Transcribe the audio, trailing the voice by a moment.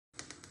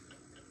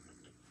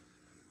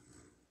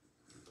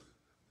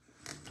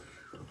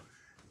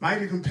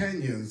Mighty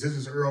companions, this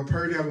is Earl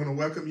Purdy. I want to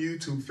welcome you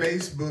to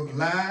Facebook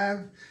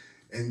Live,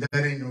 and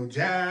that ain't no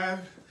jive.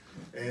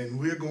 And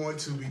we're going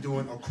to be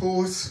doing a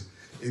course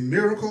in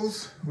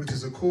miracles, which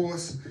is a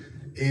course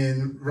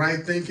in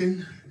right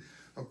thinking,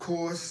 a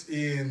course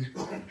in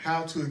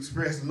how to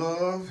express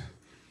love,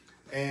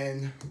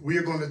 and we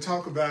are going to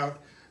talk about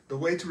the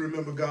way to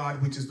remember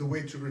God, which is the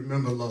way to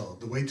remember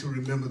love, the way to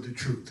remember the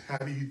truth. How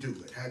do you do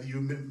it? How do you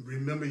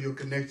remember your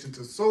connection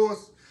to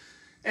Source?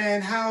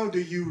 And how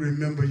do you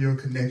remember your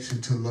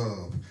connection to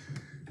love?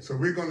 So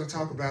we're going to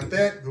talk about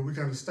that, but we're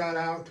going to start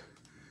out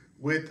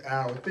with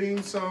our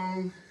theme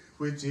song,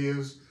 which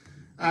is,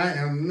 I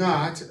am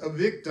not a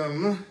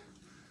victim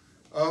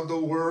of the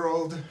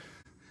world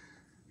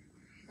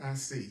I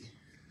see.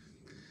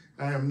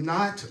 I am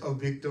not a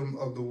victim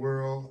of the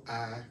world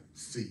I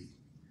see.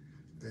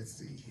 Let's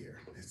see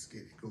here. Let's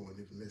get it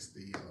going. Unless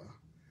the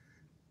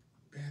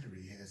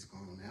battery has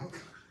gone out.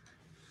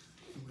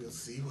 We'll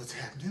see what's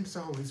happening. It's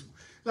always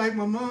like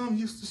my mom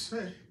used to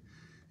say,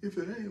 if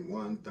it ain't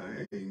one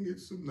thing,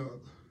 it's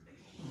another.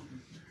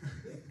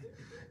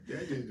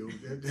 That didn't do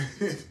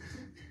that.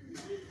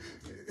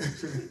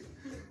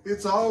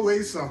 It's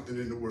always something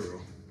in the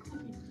world.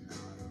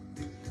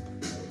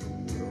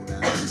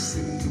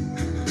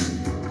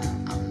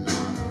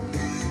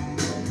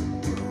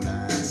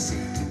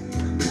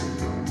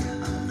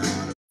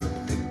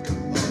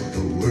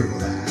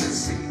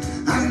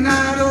 I'm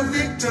not a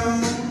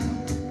victim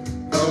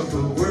of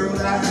the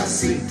world I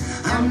see.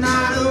 I'm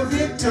not a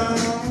victim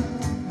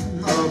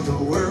of the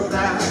world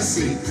I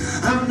see.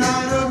 I'm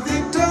not a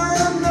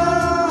victim,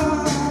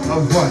 no.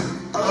 Of what?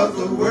 Of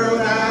the world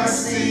I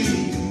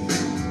see.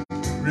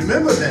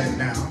 Remember that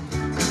now.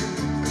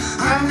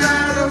 I'm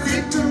not a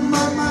victim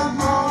of my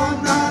mom.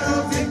 I'm not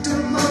a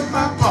victim of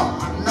my pa.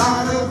 I'm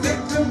not a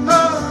victim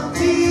of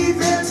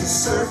events and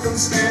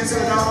circumstance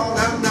at all.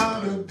 I'm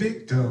not a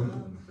victim.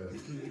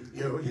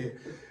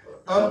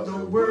 Of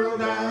the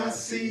world I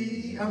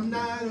see. I'm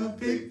not a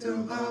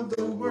victim of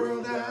the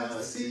world I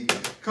see.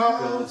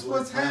 Cause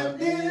what's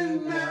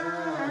happening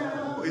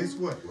now is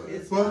what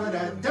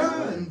I've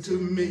done to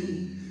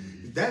me.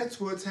 That's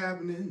what's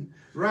happening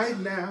right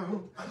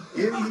now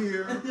in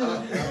here.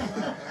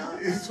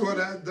 It's what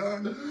I've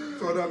done,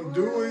 it's what I'm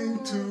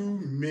doing to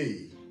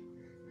me.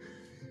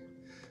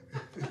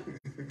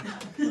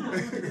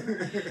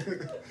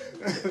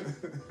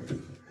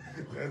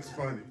 That's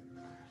funny.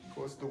 Of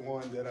course, the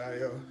one that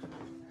I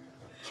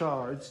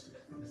charged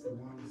is the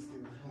one that's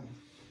still at home.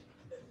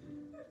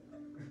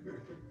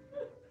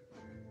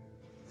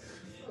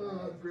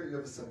 Oh, great, you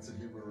have a sense of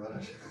humor,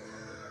 Raj.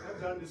 I've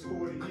done this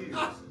 40 years.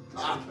 If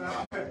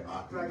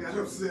I got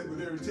upset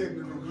with every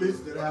technical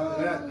glitch that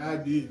happened,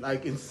 I'd be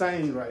like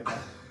insane right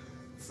now.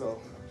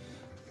 So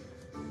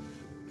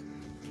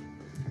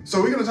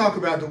we're going to talk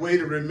about the way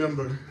to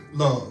remember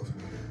love,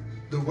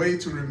 the way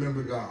to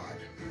remember God.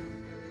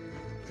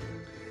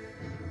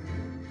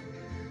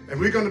 And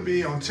we're going to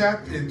be on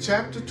in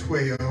chapter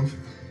 12,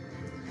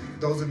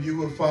 those of you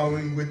who are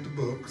following with the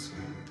books.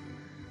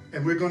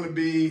 And we're going to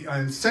be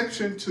in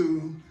section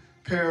 2,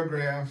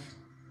 paragraph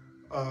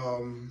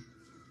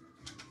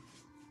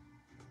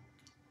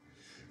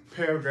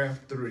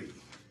 3.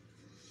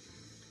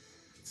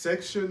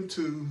 Section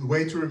 2, the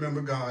way to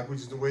remember God, which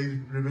is the way to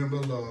remember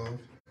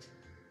love.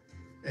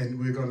 And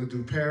we're going to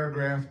do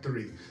paragraph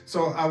 3.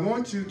 So I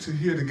want you to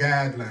hear the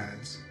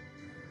guidelines.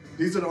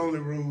 These are the only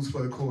rules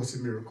for the Course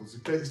in Miracles,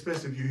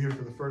 especially if you're here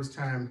for the first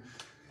time.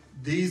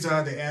 These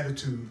are the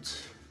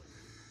attitudes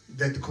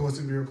that the Course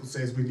in Miracles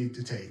says we need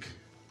to take.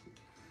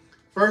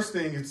 First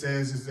thing it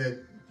says is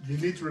that you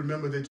need to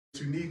remember that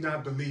you need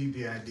not believe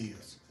the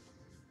ideas.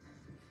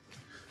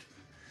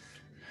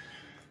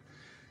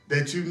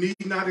 That you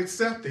need not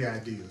accept the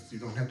ideas. You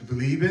don't have to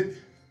believe it.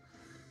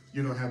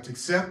 You don't have to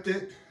accept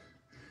it.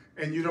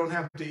 And you don't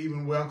have to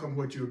even welcome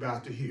what you're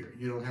about to hear.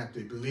 You don't have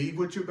to believe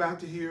what you're about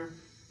to hear.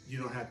 You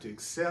don't have to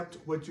accept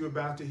what you're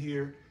about to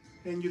hear,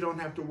 and you don't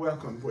have to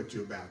welcome what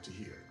you're about to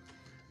hear.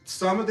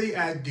 Some of the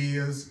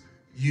ideas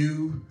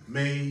you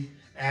may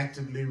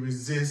actively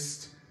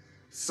resist.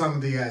 Some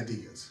of the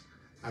ideas.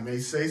 I may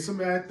say some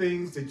bad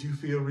things that you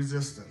feel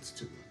resistance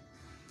to.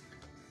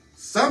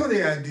 Some of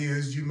the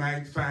ideas you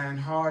might find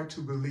hard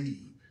to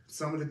believe.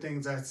 Some of the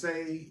things I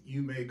say,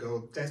 you may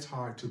go, that's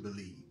hard to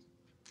believe.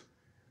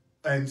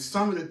 And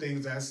some of the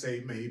things I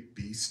say may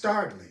be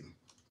startling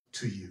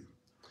to you.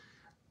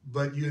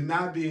 But you're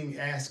not being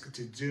asked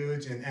to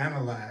judge and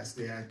analyze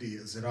the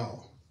ideas at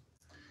all.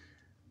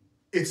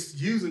 It's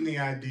using the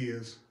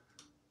ideas.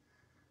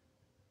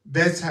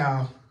 That's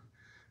how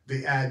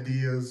the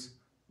ideas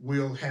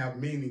will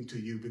have meaning to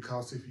you,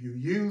 because if you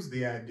use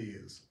the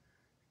ideas,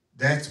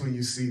 that's when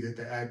you see that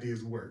the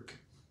ideas work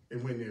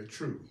and when they're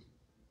true.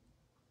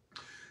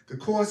 The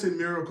Course in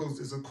Miracles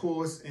is a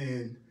course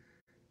in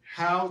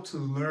how to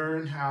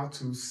learn how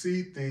to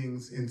see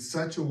things in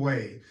such a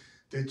way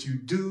that you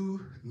do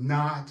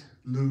not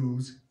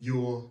lose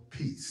your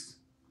peace.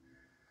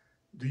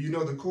 Do you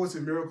know the Course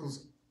in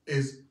Miracles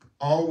is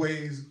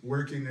always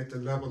working at the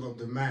level of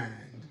the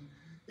mind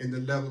in the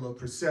level of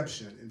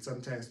perception, and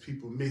sometimes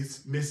people miss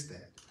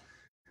that.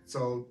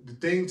 So the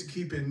thing to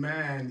keep in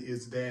mind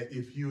is that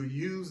if you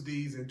use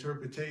these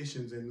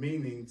interpretations and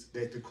meanings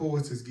that the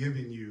Course is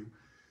giving you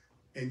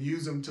and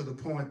use them to the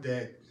point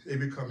that they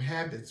become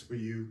habits for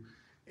you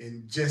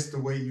and just the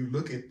way you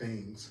look at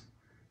things,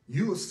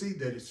 you will see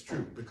that it's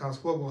true.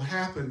 Because what will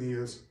happen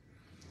is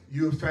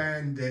you'll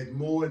find that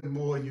more and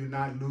more you're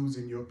not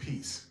losing your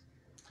peace.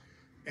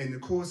 And the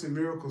Course in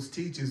Miracles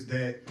teaches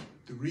that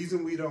the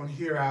reason we don't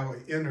hear our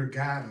inner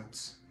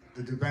guidance,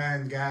 the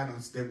divine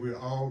guidance that we're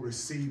all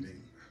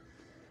receiving,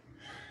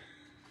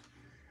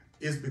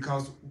 is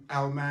because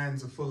our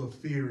minds are full of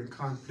fear and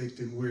conflict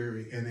and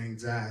worry and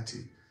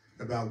anxiety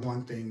about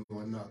one thing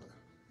or another.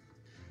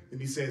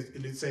 And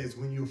it says,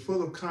 when you're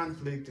full of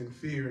conflict and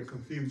fear and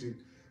confusion,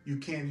 you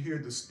can't hear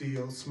the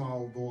still,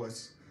 small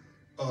voice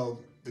of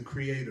the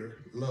Creator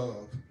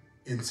love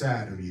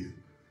inside of you.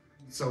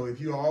 So if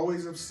you're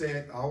always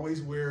upset,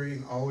 always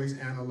worrying, always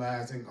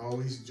analyzing,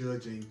 always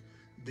judging,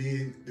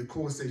 then the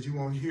Course says you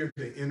won't hear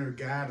the inner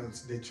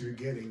guidance that you're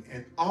getting.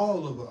 And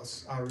all of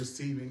us are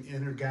receiving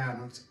inner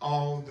guidance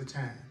all the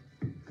time.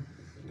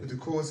 But the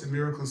Course in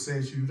Miracles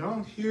says you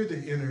don't hear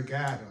the inner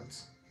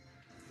guidance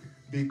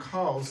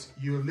because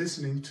you're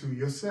listening to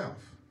yourself.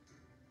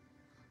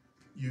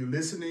 You're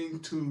listening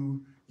to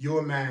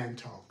your mind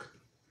talk.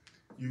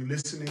 You're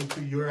listening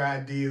to your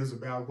ideas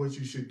about what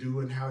you should do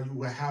and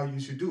how you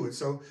should do it.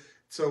 So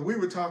we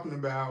were talking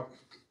about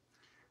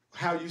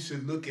how you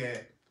should look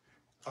at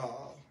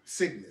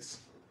sickness.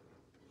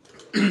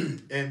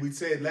 And we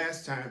said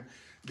last time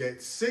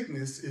that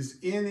sickness is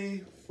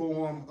any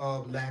form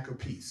of lack of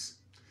peace.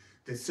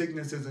 That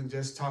sickness isn't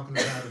just talking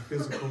about a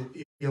physical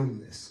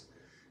illness.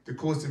 The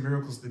Course in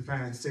Miracles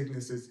defines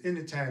sickness as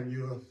any time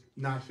you're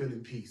not feeling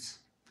peace.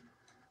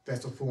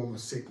 That's a form of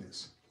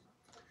sickness.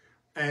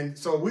 And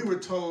so we were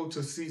told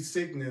to see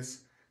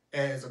sickness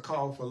as a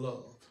call for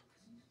love.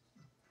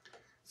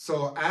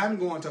 So I'm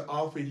going to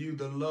offer you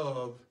the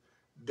love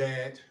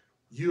that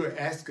you're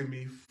asking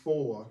me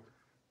for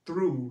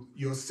through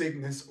your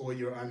sickness or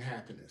your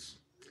unhappiness.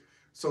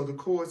 So the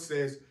Course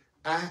says,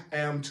 I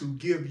am to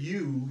give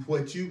you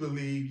what you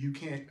believe you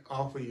can't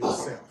offer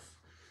yourself.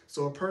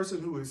 So a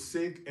person who is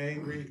sick,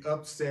 angry,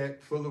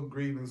 upset, full of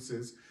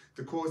grievances,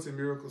 the Course in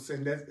Miracles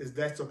saying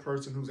that's a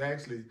person who's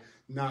actually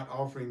not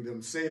offering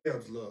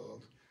themselves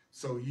love.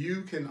 So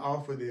you can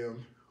offer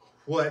them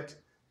what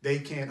they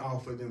can't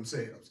offer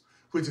themselves,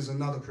 which is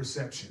another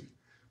perception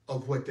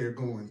of what they're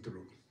going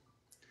through.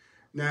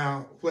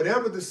 Now,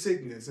 whatever the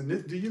sickness,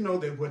 and do you know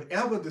that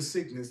whatever the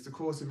sickness, the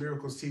Course in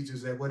Miracles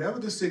teaches that whatever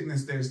the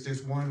sickness, there's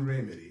just one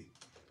remedy.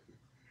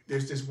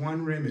 There's just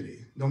one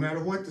remedy. No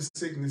matter what the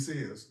sickness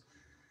is,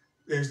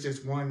 there's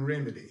just one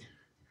remedy.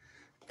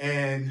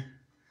 And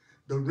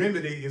the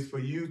remedy is for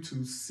you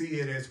to see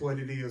it as what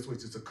it is,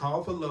 which is a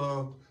call for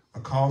love,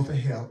 a call for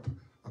help,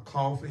 a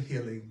call for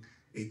healing,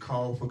 a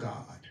call for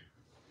God.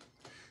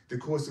 The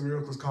Course in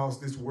Miracles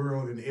calls this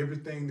world and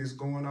everything that's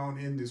going on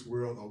in this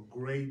world a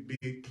great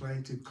big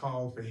plaintive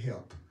call for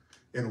help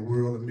in a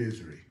world of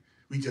misery.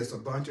 We just a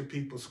bunch of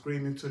people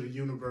screaming to the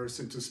universe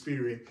and to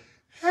spirit,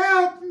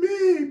 help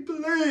me,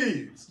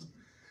 please.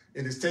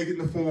 And it's taking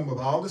the form of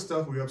all the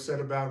stuff we're upset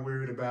about,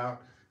 worried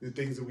about, the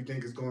things that we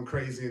think is going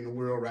crazy in the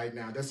world right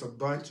now. That's a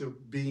bunch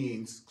of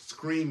beings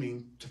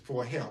screaming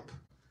for help,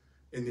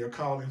 and they're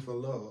calling for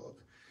love.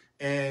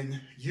 And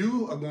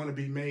you are going to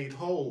be made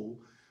whole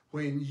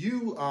when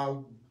you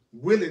are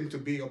willing to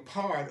be a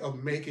part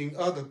of making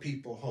other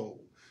people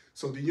whole.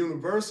 So the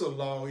universal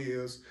law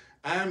is,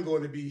 I'm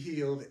going to be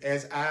healed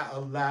as I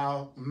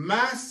allow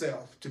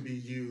myself to be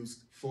used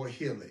for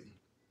healing.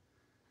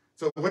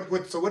 So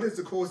what is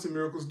the Course in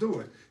Miracles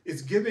doing?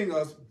 It's giving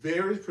us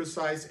very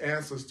precise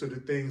answers to the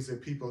things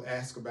that people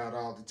ask about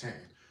all the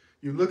time.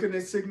 You're looking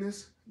at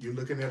sickness, you're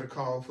looking at a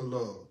call for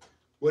love.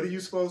 What are you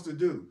supposed to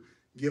do?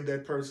 Give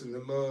that person the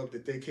love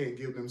that they can't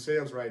give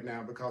themselves right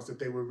now, because if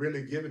they were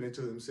really giving it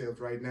to themselves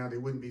right now, they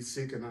wouldn't be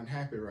sick and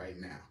unhappy right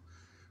now.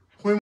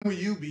 When will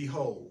you be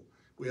whole?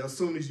 Well, as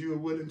soon as you are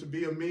willing to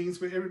be a means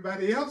for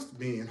everybody else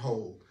being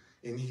whole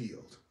and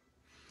healed.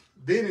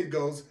 Then it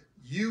goes,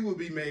 you will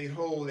be made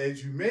whole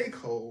as you make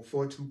whole,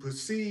 for to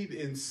perceive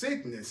in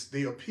sickness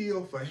the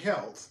appeal for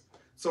health.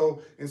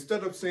 So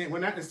instead of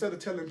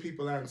telling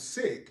people I'm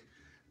sick,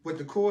 what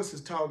the Course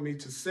has taught me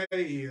to say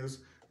is,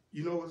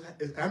 you know,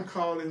 I'm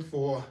calling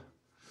for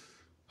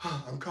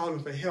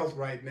health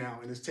right now,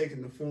 and it's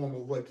taking the form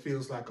of what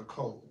feels like a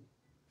cold.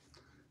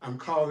 I'm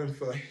calling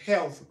for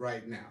health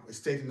right now. It's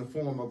taking the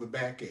form of a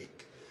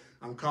backache.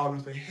 I'm calling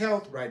for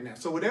health right now.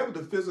 So whatever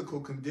the physical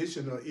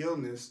condition or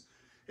illness,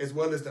 as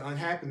well as the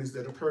unhappiness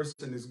that a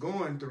person is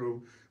going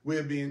through,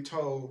 we're being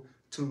told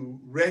to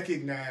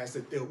recognize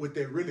that what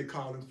they're really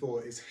calling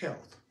for is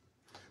health.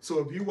 So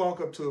if you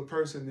walk up to a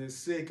person that's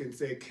sick and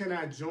say, can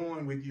I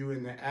join with you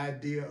in the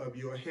idea of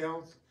your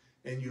health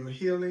and your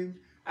healing?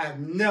 I've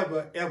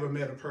never, ever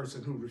met a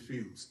person who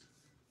refused.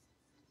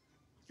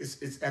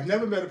 I've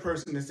never met a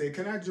person that said,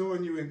 can I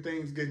join you in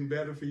things getting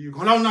better for you?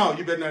 Going, oh, no,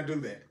 you better not do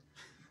that.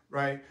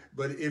 right?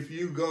 But if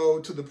you go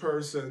to the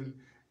person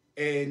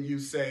and you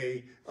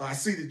say, oh, I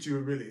see that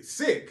you're really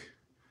sick,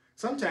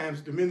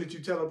 sometimes the minute you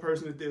tell a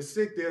person that they're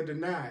sick, they'll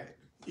deny it.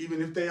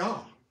 Even if they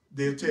are,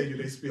 they'll tell you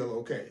they feel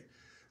okay.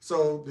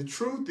 So the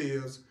truth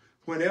is,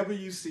 whenever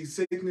you see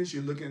sickness,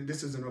 you're looking,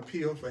 this is an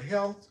appeal for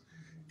health.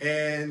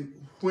 And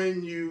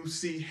when you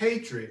see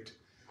hatred,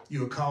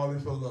 you're calling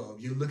for love.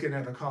 You're looking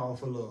at a call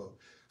for love.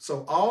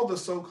 So all the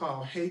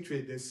so-called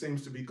hatred that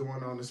seems to be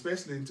going on,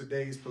 especially in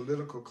today's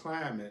political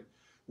climate,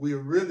 we are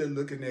really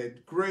looking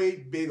at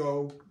great, big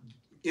old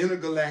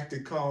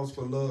intergalactic calls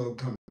for love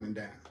coming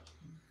down,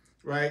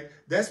 right?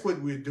 That's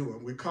what we're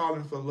doing. We're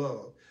calling for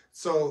love.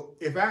 So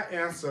if I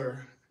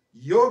answer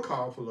your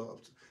call for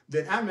love,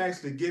 then I'm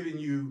actually giving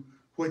you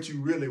what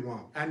you really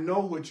want. I know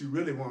what you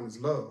really want is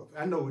love.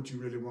 I know what you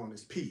really want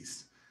is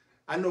peace.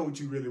 I know what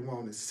you really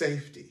want is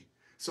safety.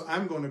 So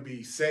I'm going to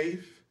be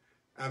safe.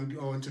 I'm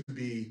going to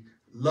be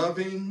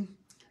loving.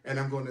 And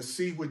I'm going to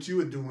see what you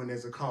are doing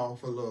as a call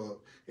for love.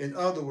 In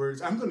other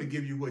words, I'm going to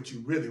give you what you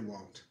really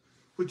want.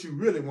 What you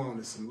really want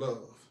is some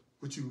love.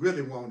 What you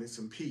really want is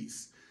some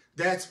peace.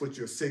 That's what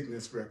your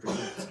sickness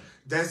represents.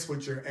 That's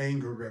what your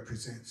anger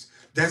represents.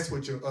 That's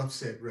what your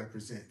upset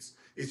represents.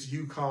 It's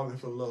you calling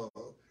for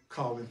love,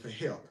 calling for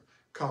help,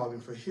 calling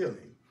for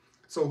healing.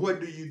 So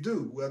what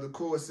do? Well, the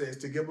Course says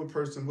to give a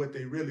person what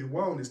they really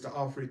want is to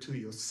offer it to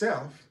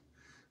yourself,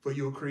 for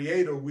your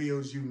Creator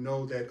wills you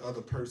know that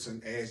other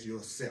person as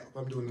yourself.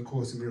 I'm doing the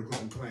Course in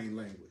Miracles in plain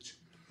language.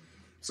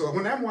 So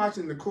when I'm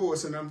watching the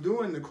Course and I'm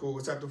doing the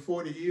Course, after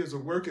 40 years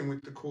of working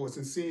with the Course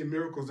and seeing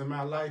miracles in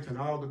my life and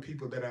all the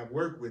people that I've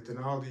worked with in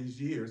all these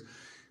years,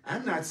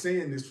 I'm not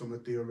saying this from a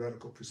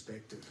theoretical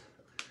perspective.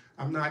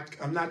 I'm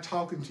not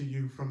talking to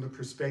you from the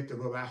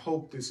perspective of I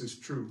hope this is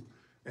true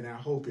and I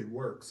hope it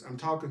works. I'm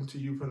talking to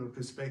you from the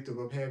perspective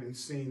of having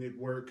seen it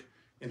work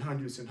in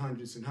hundreds and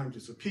hundreds and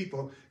hundreds of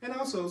people, and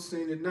also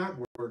seen it not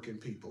work in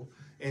people,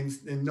 and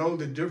know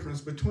the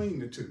difference between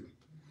the two.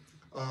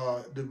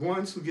 The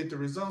ones who get the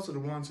results are the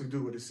ones who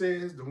do what it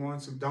says. The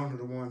ones who don't are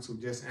the ones who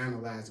just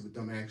analyze it but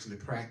don't actually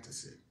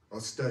practice it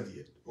or study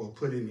it or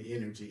put any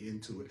energy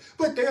into it.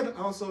 But they'll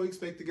also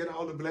expect to get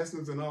all the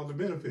blessings and all the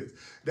benefits.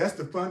 That's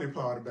the funny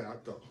part about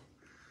it, though.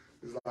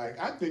 It's like,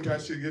 I think I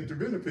should get the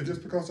benefit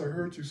just because I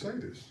heard you say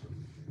this.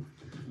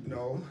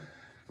 No.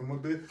 If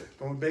I'm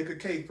gonna bake a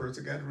cake, first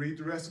I got to read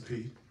the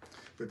recipe.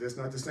 But that's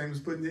not the same as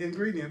putting the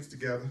ingredients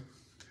together.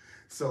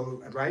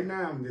 So right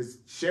now I'm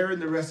just sharing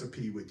the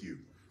recipe with you.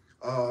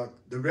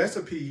 The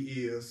recipe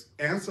is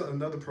answer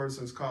another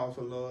person's call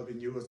for love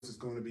and yours is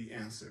going to be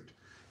answered.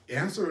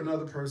 Answer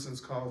another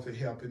person's call for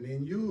help and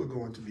then you are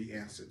going to be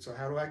answered. So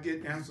how do I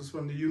get answers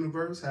from the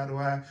universe? How do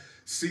I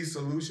see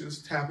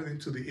solutions happening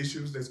to the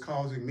issues that's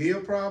causing me a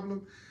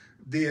problem?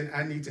 Then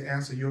I need to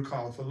answer your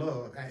call for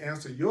love. I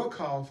answer your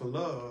call for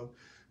love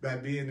by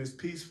being as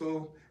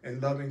peaceful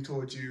and loving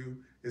towards you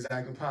as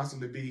I can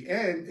possibly be.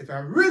 And if I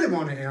really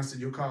want to answer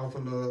your call for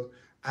love,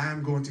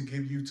 I'm going to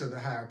give you to the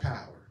higher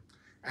power.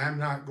 I'm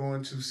not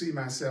going to see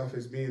myself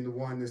as being the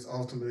one that's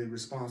ultimately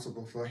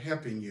responsible for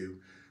helping you.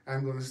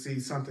 I'm going to see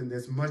something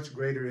that's much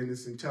greater in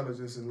its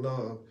intelligence and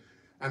love.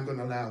 I'm going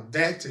to allow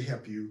that to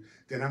help you.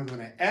 Then I'm going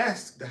to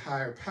ask the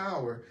higher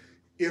power,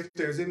 if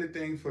there's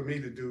anything for me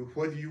to do,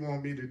 what do you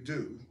want me to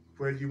do?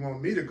 Where do you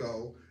want me to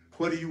go?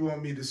 What do you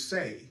want me to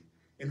say?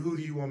 And who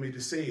do you want me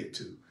to say it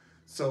to?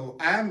 So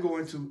I'm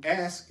going to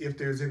ask if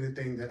there's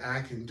anything that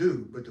I can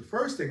do. But the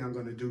first thing I'm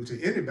going to do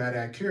to anybody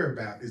I care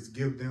about is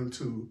give them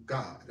to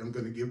God. I'm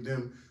going to give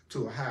them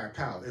to a higher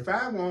power. If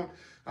I want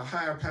a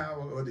higher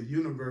power or the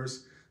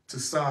universe to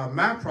solve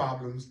my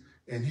problems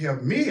and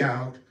help me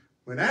out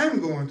when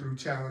I'm going through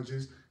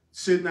challenges,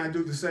 shouldn't I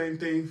do the same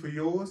thing for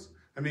yours?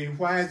 I mean,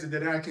 why is it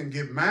that I can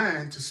give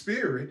mine to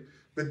spirit,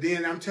 but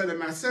then I'm telling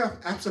myself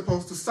I'm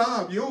supposed to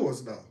solve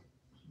yours though?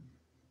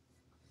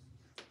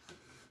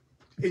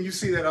 And you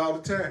see that all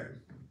the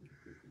time.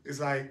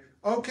 It's like,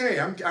 okay,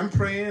 I'm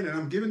praying and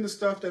I'm giving the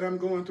stuff that I'm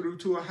going through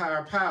to a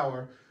higher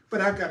power, but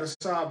I've got to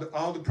solve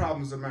all the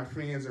problems of my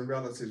friends and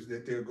relatives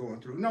that they're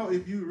going through. No,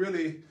 if you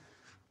really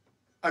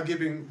are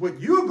giving what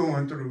you're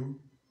going through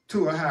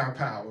to a higher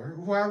power,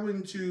 why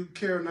wouldn't you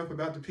care enough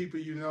about the people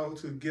you know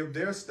to give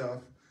their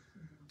stuff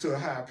to a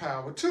higher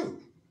power too?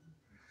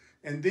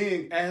 And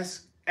then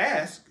ask,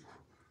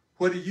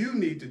 what do you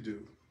need to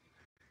do?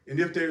 And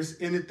if there's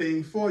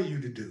anything for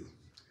you to do.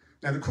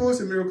 Now, the Course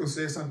in Miracles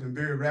says something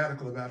very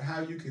radical about how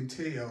you can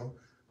tell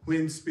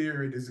when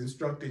spirit is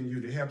instructing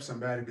you to help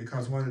somebody,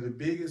 because one of the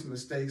biggest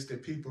mistakes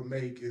that people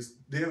make is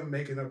them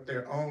making up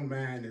their own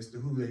mind as to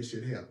who they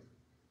should help.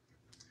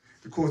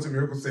 The Course in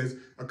Miracles says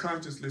a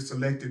consciously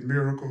selected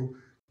miracle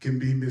can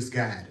be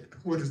misguided.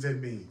 What does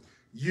that mean?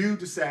 You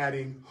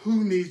deciding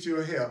who needs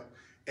your help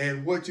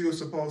and what you're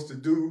supposed to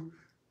do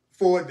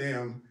for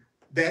them,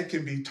 that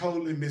can be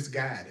totally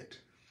misguided.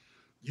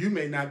 You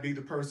may not be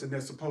the person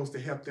that's supposed to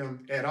help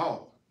them at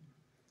all.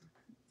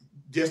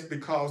 Just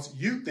because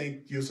you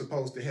think you're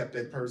supposed to help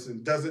that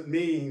person doesn't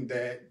mean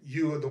that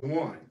you're the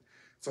one.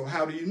 So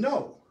how do you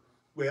know?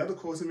 Well, the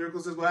Course in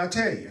Miracles says, well, I'll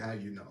tell you how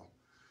you know.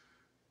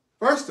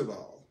 First of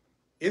all,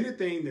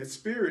 anything that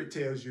Spirit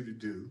tells you to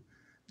do,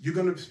 you're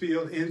going to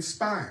feel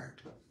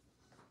inspired.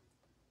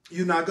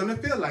 You're not going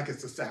to feel like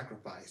it's a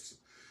sacrifice.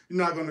 You're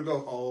not going to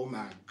go, oh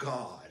my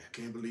God, I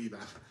can't believe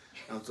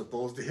I'm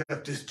supposed to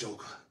help this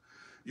joker.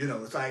 You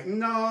know, it's like,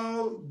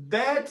 no,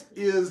 that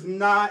is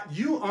not,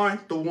 you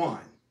aren't the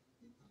one.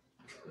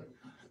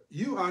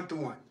 You aren't the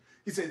one.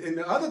 He said, and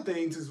the other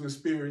things is when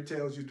Spirit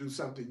tells you to do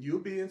something, you'll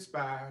be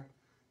inspired,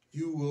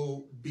 you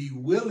will be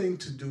willing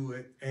to do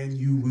it, and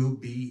you will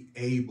be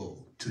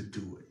able to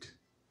do it.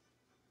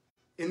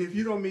 And if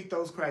you don't meet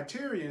those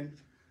criterion,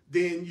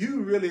 then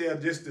you really are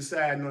just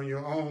deciding on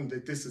your own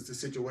that this is the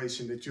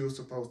situation that you're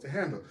supposed to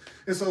handle.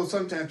 And so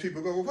sometimes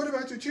people go, well, what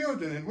about your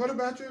children? And what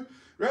about your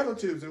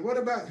relatives? And what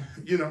about,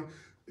 you know,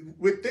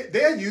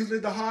 they're usually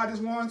the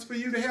hardest ones for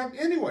you to help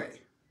anyway.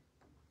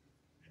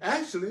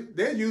 Actually,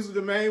 they're usually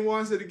the main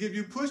ones that give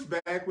you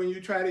pushback when you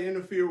try to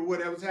interfere with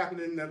whatever's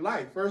happening in their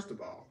life, first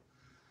of all.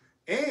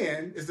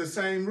 And it's the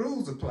same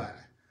rules apply.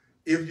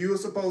 If you're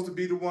supposed to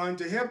be the one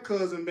to help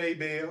Cousin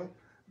Maybelle,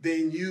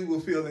 then you will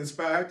feel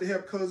inspired to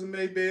help Cousin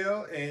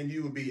Maybelle, and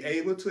you will be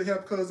able to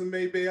help Cousin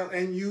Maybelle,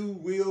 and you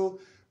will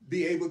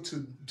be able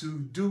to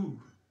do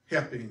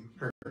helping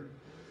her.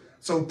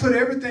 So put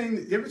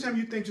everything, every time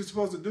you think you're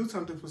supposed to do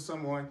something for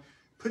someone,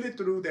 put it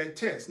through that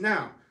test.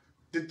 Now,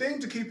 the thing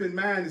to keep in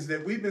mind is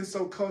that we've been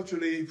so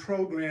culturally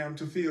programmed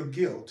to feel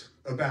guilt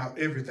about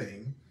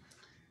everything.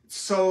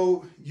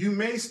 So you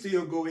may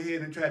still go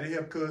ahead and try to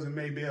help Cousin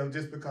Maybelle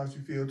just because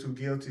you feel too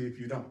guilty if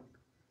you don't.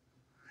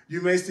 You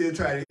may still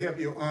try to help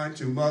your aunt,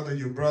 your mother,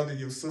 your brother,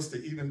 your sister,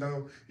 even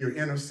though your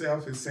inner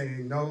self is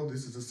saying, no,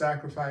 this is a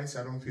sacrifice.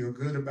 I don't feel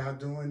good about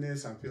doing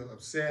this. I feel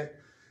upset.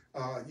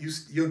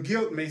 Your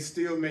guilt may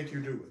still make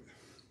you do it.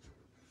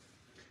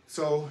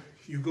 So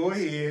you go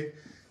ahead,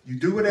 you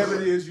do whatever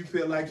it is you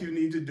feel like you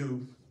need to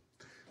do,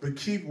 but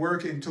keep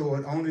working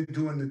toward only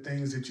doing the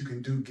things that you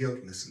can do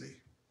guiltlessly.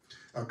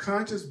 A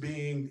conscious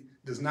being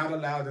does not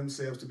allow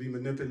themselves to be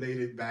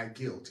manipulated by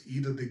guilt,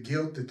 either the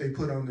guilt that they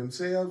put on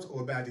themselves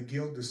or by the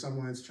guilt that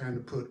someone's trying to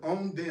put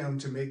on them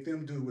to make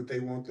them do what they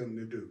want them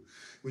to do.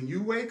 When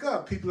you wake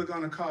up, people are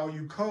going to call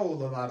you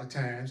cold a lot of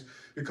times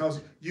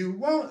because you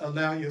won't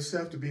allow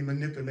yourself to be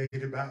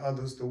manipulated by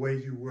others the way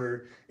you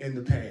were in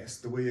the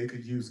past, the way they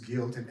could use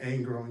guilt and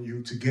anger on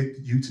you to get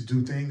you to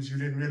do things you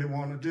didn't really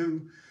want to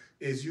do.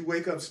 As you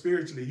wake up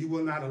spiritually, you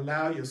will not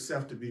allow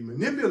yourself to be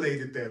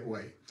manipulated that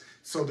way.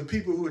 So the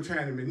people who are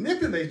trying to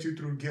manipulate you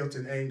through guilt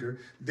and anger,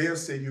 they'll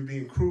say you're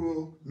being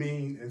cruel,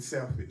 mean, and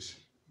selfish.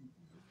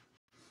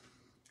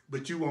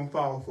 But you won't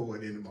fall for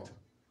it anymore.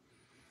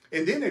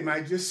 And then they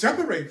might just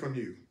separate from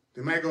you.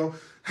 They might go,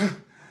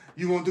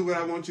 you won't do what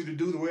I want you to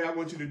do the way I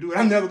want you to do it.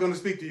 I'm never going to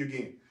speak to you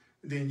again.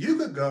 Then you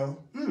could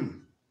go,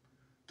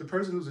 the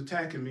person who's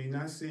attacking me,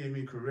 not seeing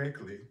me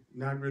correctly,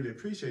 not really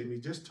appreciating me,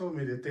 just told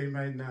me that they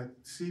might not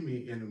see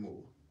me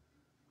anymore.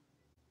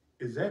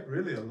 Is that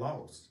really a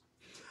loss?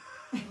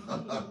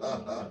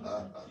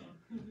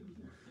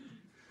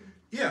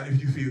 Yeah,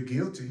 if you feel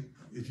guilty,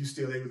 if you're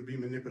still able to be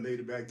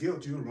manipulated by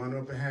guilt, you'll run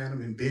up behind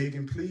them and beg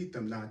and plead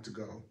them not to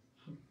go.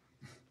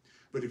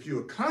 But if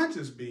you're a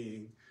conscious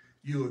being,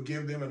 you will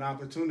give them an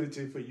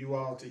opportunity for you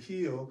all to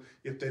heal.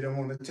 If they don't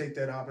want to take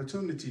that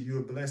opportunity,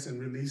 you'll bless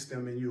and release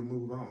them and you'll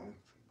move on.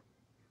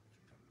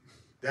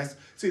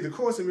 See, the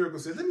Course in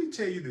Miracles says, let me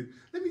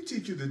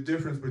teach you the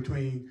difference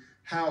between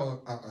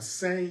how a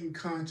sane,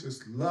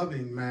 conscious,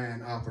 loving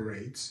mind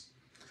operates,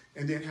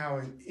 and then how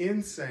an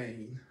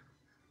insane,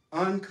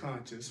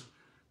 unconscious,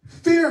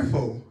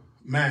 fearful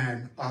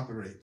mind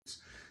operates.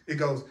 It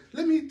goes,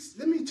 let me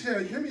show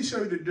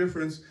you the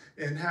difference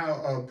in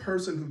how a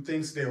person who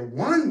thinks they're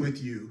one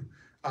with you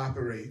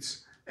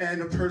operates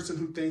and a person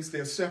who thinks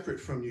they're separate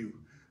from you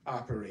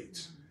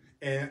operates.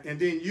 And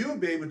then you'll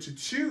be able to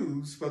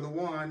choose for the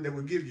one that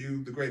will give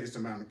you the greatest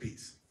amount of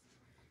peace.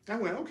 I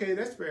went, okay,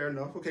 that's fair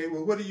enough. Okay,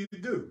 well, what do you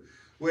do?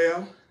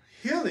 Well,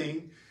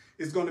 healing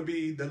is going to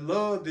be the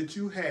love that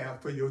you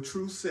have for your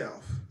true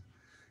self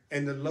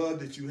and the love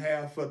that you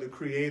have for the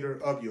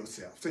creator of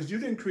yourself. Since you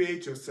didn't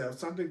create yourself,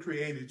 something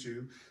created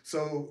you.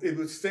 So it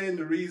would stand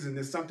to reason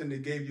that something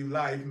that gave you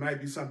life might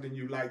be something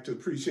you like to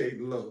appreciate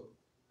and love.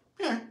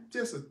 Yeah,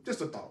 just a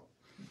thought.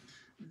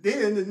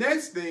 Then the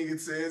next thing it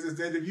says is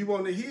that if you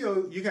want to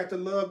heal, you got to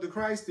love the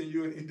Christ in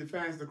you, and it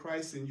defines the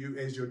Christ in you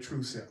as your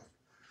true self.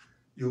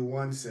 Your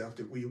one self,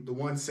 the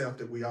one self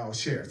that we all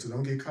share. So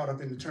don't get caught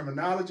up in the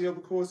terminology of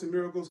A Course in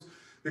Miracles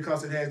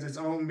because it has its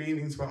own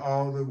meanings for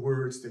all the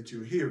words that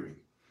you're hearing.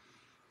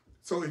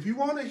 So if you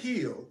want to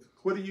heal,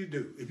 what do you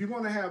do? If you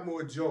want to have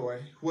more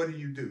joy, what do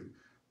you do?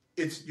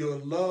 It's your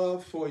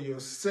love for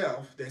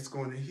yourself that's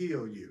going to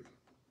heal you.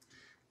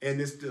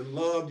 And it's the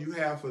love you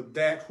have for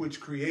that which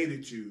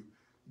created you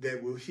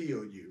that will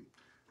heal you.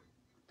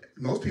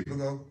 Most people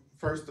go,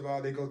 first of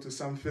all, they go to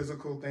some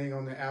physical thing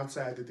on the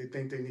outside that they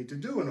think they need to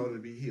do in order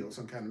to be healed,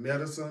 some kind of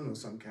medicine or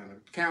some kind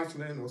of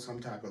counseling or some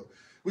type of,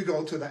 we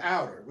go to the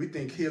outer. We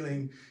think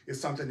healing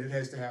is something that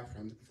has to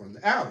happen from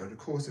the outer. The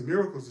Course in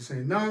Miracles is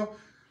saying, no,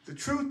 the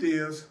truth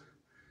is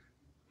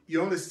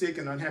you're only sick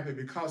and unhappy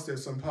because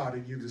there's some part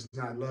of you that's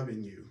not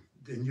loving you.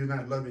 then you're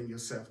not loving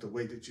yourself the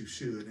way that you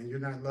should, and you're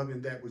not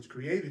loving that which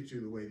created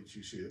you the way that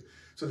you should.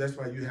 So that's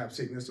why you have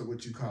sickness, or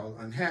what you call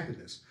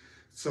unhappiness.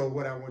 So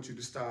what I want you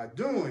to start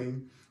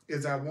doing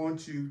is I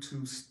want you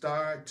to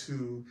start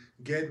to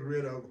get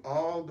rid of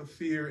all the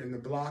fear and the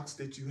blocks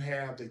that you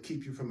have that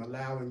keep you from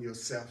allowing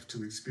yourself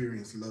to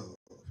experience love.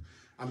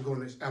 I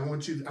want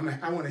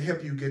to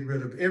help you get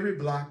rid of every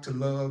block to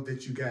love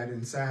that you got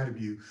inside of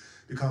you,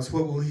 because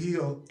what will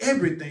heal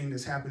everything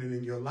that's happening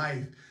in your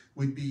life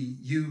would be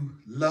you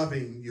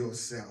loving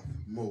yourself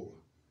more.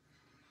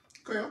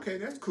 Okay,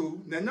 that's cool.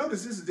 Now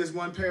notice this is just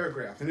one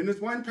paragraph. And in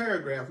this one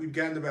paragraph, we've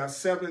gotten about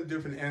 7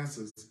 different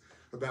answers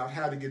about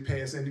how to get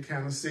past any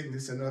kind of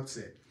sickness and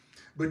upset.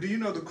 But do you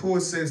know the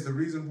Course says the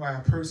reason why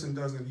a person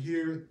doesn't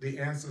hear the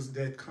answers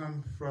that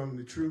come from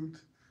the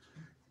truth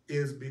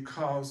is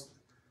because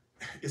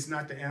it's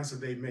not the answer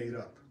they made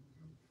up.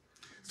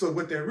 So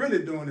what they're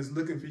really doing is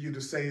looking for you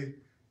to say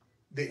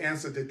the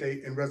answer that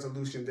in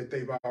resolution that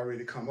they've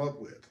already come up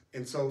with.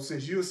 And so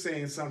since you're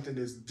saying something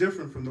that's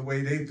different from the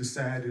way they've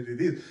decided it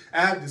is,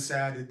 I've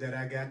decided that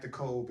I got the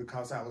cold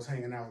because I was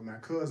hanging out with my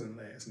cousin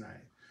last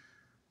night.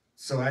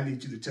 So I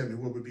need you to tell me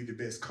what would be the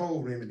best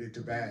cold remedy to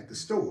buy at the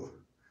store.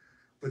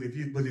 But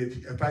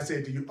if I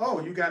said to you,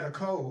 oh, you got a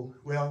cold,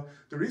 well,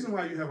 the reason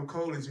why you have a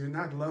cold is you're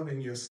not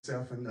loving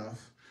yourself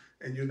enough,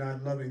 and you're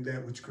not loving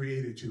that which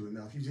created you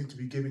enough. You need to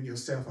be giving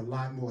yourself a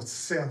lot more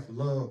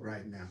self-love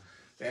right now.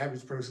 The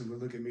average person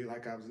would look at me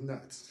like I was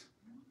nuts,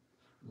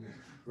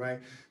 right?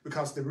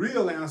 Because the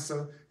real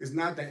answer is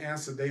not the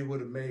answer they would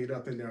have made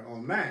up in their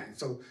own mind.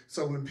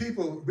 So when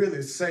people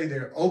really say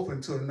they're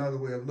open to another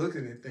way of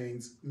looking at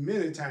things,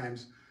 many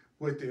times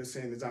what they're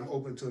saying is I'm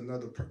open to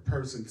another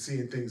person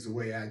seeing things the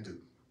way I do.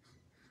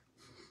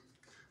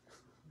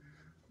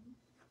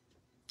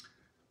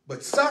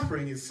 But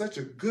suffering is such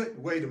a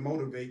good way to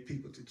motivate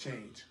people to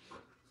change.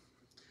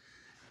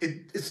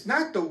 It's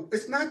not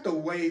the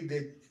way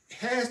that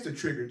has to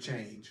trigger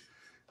change,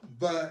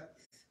 but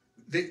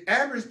the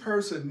average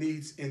person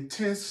needs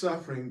intense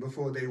suffering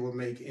before they will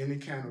make any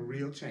kind of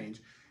real change.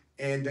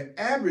 And the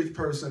average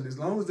person, as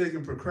long as they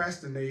can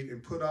procrastinate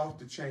and put off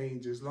the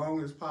change as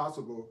long as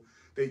possible,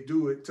 they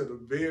do it to the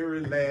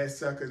very last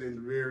second and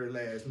the very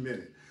last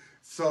minute.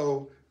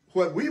 So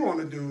what we want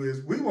to do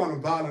is we want to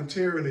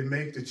voluntarily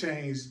make the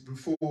change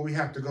before we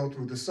have to go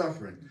through the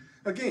suffering.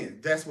 Again,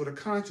 that's what a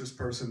conscious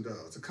person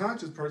does. A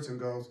conscious person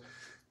goes,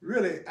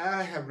 really,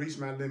 I have reached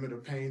my limit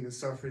of pain and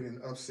suffering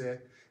and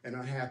upset and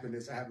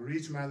unhappiness. I have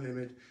reached my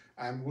limit.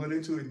 I'm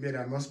willing to admit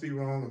I must be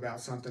wrong about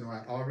something, or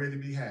I'd already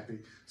be happy.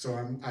 So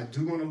I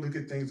do want to look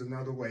at things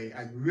another way.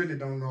 I really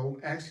don't know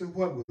actually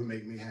what will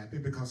make me happy,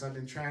 because I've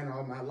been trying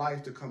all my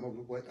life to come up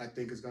with what I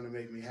think is going to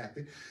make me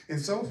happy. And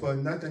so far,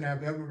 nothing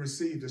I've ever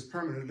received has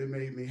permanently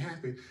made me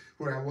happy,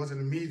 where I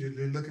wasn't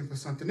immediately looking for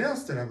something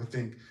else that I would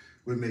think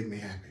would make me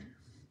happy.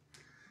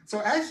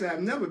 So actually,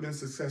 I've never been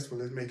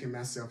successful at making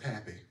myself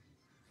happy.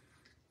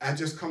 I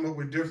just come up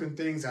with different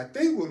things I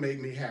think will make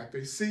me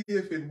happy, see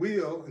if it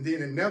will, and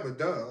then it never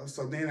does.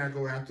 So then I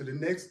go after the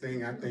next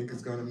thing I think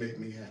is going to make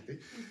me happy.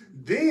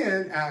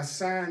 Then I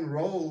assign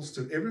roles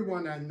to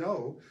everyone I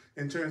know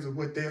in terms of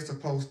what they're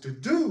supposed to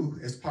do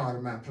as part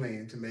of my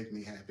plan to make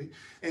me happy.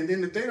 And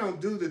then if they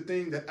don't do the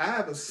thing that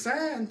I've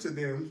assigned to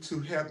them to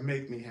help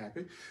make me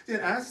happy,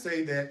 then I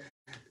say that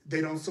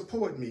they don't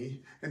support me,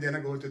 and then I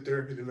go into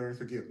therapy to learn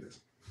forgiveness.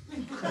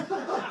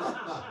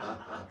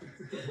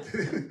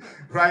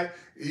 Right?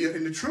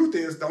 And the truth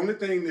is, the only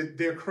thing that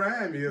their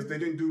crime is they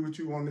didn't do what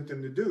you wanted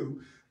them to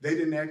do. They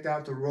didn't act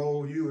out the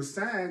role you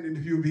assigned. And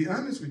if you'll be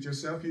honest with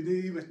yourself, you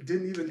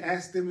didn't even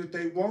ask them if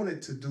they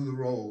wanted to do the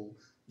role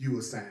you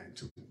assigned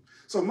to them.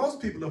 So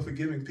most people are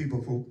forgiving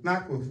people for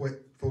not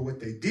for what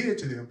they did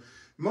to them.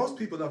 Most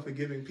people are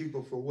forgiving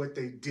people for what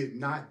they did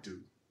not do.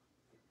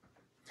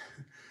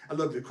 I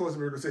love the Course in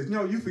Miracles says,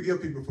 no, you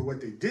forgive people for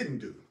what they didn't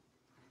do.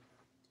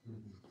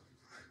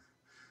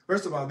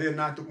 First of all, they're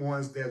not the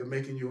ones that are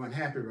making you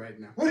unhappy right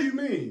now. What do you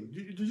mean?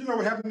 Did you know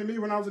what happened to me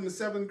when I was in the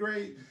 7th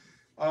grade?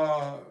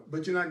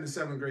 But you're not in the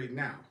 7th grade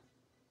now.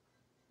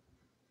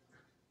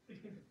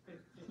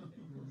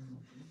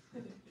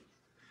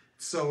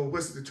 So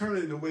what's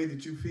determining the way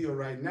that you feel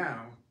right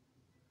now,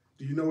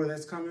 do you know where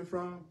that's coming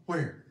from?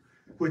 Where?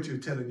 What you're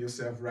telling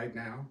yourself right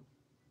now.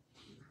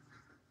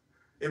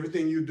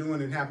 Everything you're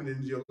doing and happening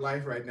in your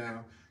life right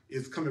now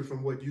is coming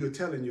from what you're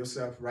telling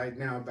yourself right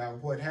now about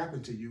what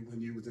happened to you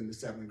when you was in the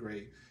 7th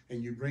grade.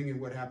 And you're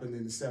bringing what happened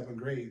in the 7th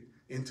grade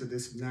into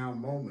this now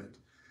moment.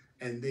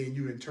 And then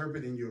you're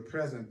interpreting your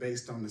present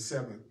based on the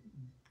 7th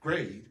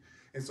grade.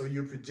 And so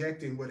you're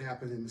projecting what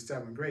happened in the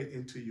 7th grade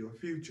into your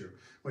future.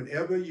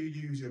 Whenever you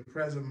use your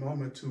present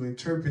moment to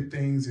interpret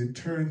things in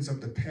terms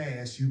of the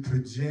past, you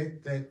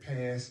project that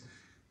past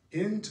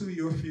into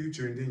your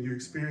future, and then you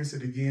experience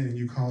it again, and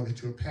you call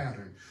it your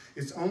pattern.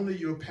 It's only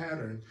your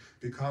pattern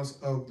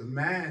because of the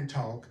mind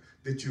talk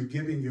that you're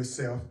giving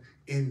yourself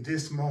in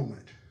this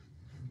moment.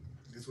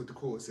 That's what the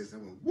Course says. I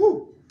went,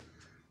 woo,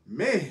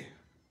 man,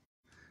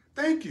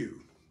 thank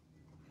you.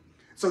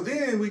 So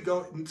then we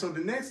go, so the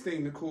next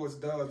thing the Course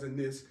does in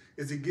this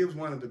is it gives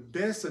one of the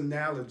best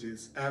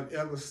analogies I've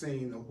ever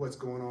seen of what's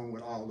going on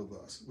with all of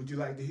us. Would you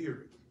like to hear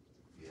it?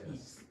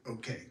 Yes.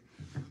 Okay.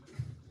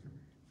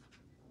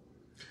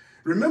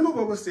 Remember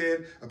what was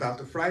said about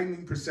the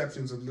frightening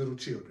perceptions of little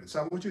children. So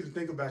I want you to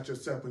think about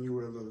yourself when you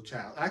were a little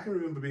child. I can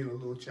remember being a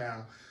little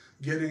child,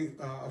 getting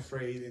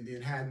afraid and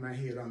then hiding my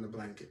head on the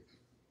blanket.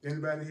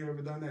 Anybody here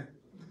ever done that?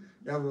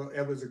 Ever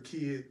as a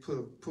kid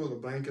pull a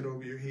blanket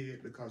over your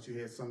head because you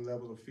had some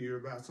level of fear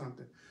about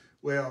something?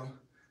 Well,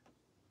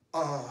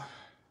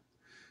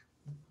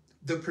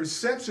 the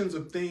perceptions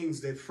of things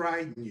that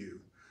frighten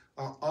you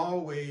are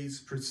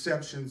always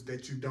perceptions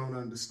that you don't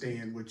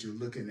understand what you're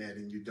looking at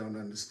and you don't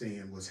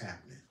understand what's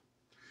happening.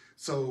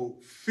 So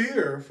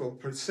fear for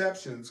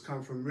perceptions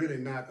come from really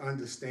not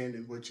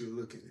understanding what you're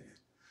looking at.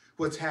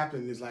 What's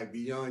happening is like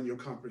beyond your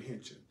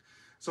comprehension.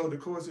 So the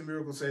Course in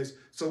Miracles says,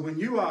 so when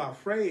you are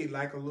afraid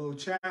like a little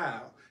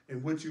child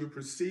and what you're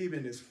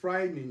perceiving is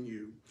frightening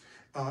you,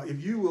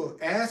 if you will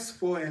ask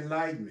for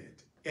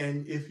enlightenment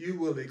and if you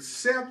will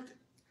accept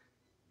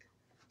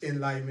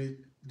enlightenment,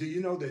 do you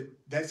know that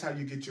that's how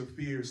you get your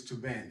fears to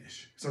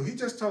vanish? So he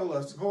just told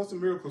us, the Course in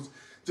Miracles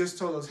just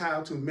told us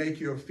how to make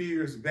your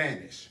fears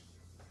vanish.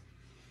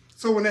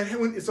 So when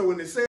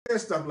it says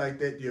stuff like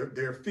that,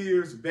 their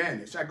fears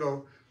vanish, I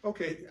go,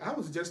 okay, I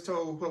was just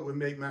told what would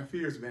make my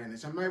fears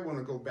vanish. I might want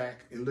to go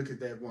back and look at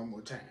that one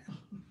more time.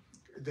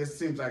 This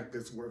seems like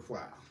that's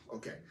worthwhile.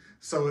 Okay,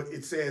 so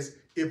it says,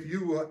 if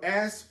you will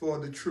ask for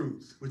the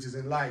truth, which is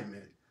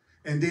enlightenment,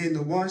 and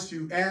then once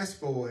you ask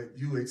for it,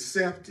 you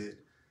accept it,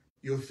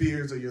 your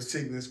fears or your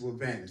sickness will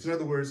vanish. In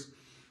other words,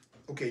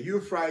 okay, you're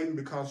frightened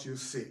because you're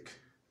sick,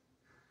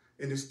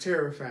 and it's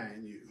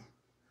terrifying you.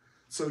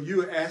 So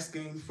you're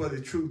asking for the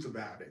truth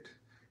about it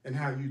and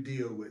how you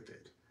deal with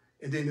it.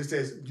 And then it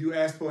says, you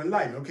ask for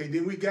enlightenment. Okay,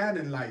 then we got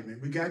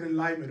enlightenment. We got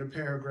enlightenment a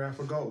paragraph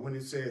ago when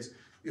it says,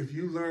 if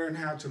you learn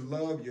how to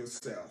love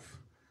yourself,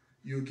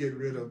 you'll get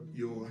rid of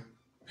your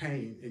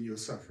pain and your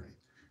suffering.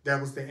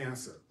 That was the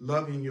answer.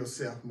 Loving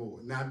yourself more,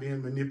 not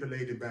being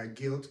manipulated by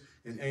guilt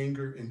and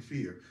anger and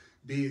fear.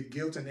 Be it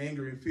guilt and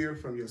anger and fear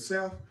from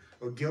yourself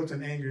or guilt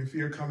and anger and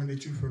fear coming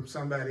at you from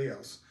somebody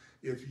else.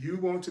 If you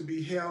want to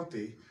be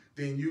healthy,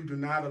 then you do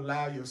not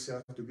allow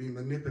yourself to be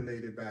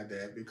manipulated by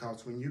that,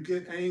 because when you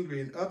get angry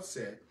and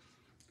upset,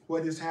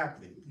 what is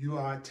happening? You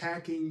are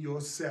attacking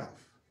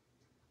yourself.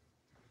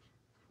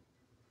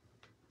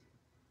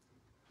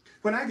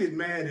 When I get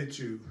mad at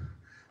you,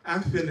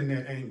 I'm feeling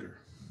that anger.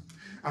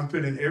 I'm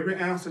feeling every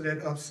ounce of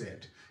that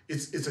upset.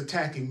 It's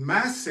attacking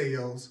my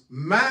cells,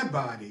 my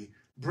body,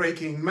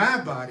 breaking my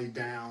body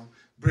down,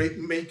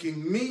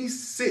 making me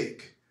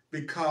sick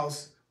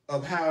because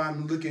of how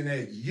I'm looking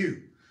at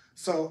you.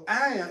 So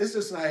it's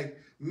just like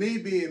me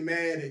being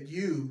mad at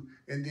you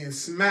and then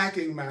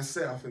smacking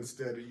myself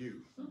instead of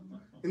you.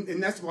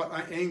 And that's what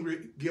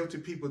angry, guilty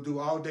people do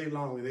all day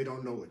long and they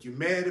don't know it. You're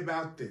mad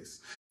about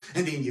this,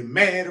 and then you're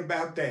mad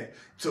about that.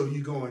 So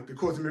you go in, the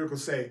Course in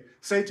Miracles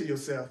say to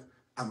yourself,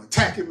 I'm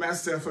attacking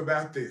myself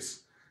about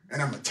this,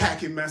 and I'm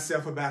attacking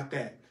myself about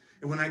that.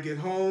 And when I get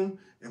home,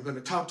 I'm going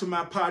to talk to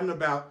my partner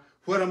about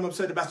what I'm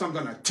upset about, so I'm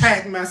going to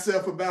attack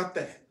myself about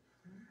that.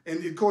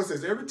 And the Course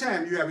says, every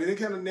time you have any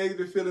kind of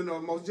negative feeling or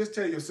emotion, just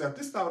tell yourself,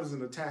 this thought is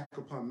an attack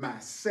upon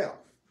myself.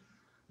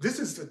 This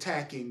is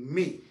attacking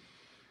me.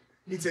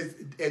 He says,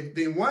 and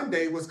then one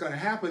day what's going to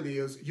happen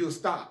is you'll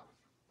stop.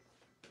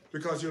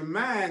 Because your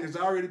mind has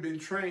already been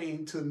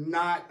trained to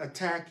not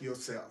attack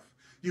yourself.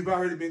 You've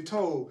already been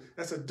told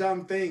that's a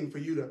dumb thing for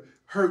you to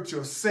hurt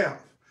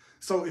yourself.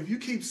 So if you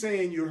keep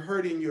saying you're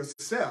hurting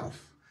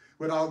yourself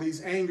with all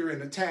these anger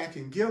and attack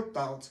and guilt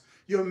thoughts,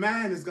 your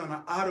mind is going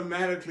to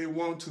automatically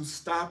want to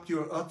stop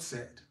your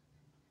upset.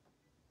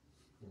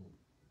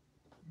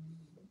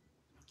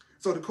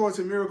 So the Course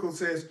in Miracles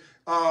says,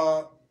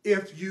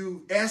 if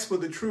you ask for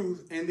the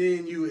truth and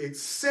then you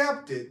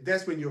accept it,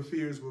 that's when your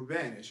fears will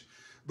vanish.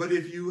 But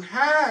if you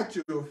hide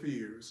your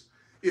fears,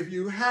 if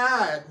you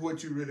hide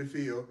what you really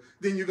feel,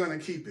 then you're going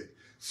to keep it.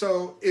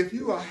 So if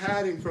you are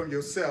hiding from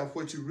yourself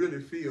what you really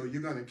feel,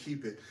 you're going to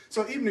keep it.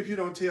 So even if you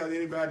don't tell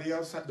anybody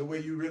else the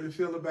way you really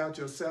feel about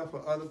yourself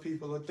or other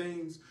people or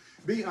things,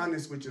 be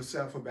honest with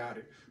yourself about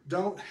it.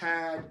 Don't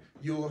hide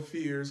your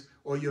fears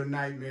or your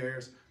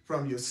nightmares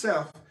from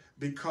yourself,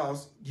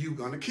 because you're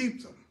going to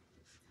keep them.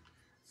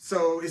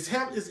 So it's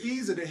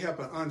easy to help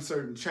an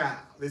uncertain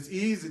child. It's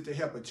easy to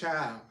help a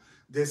child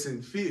that's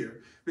in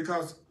fear,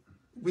 because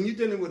when you're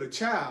dealing with a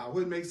child,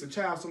 what makes a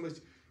child so much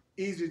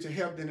easier to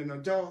help than an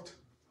adult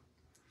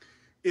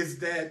is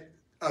that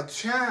a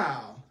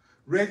child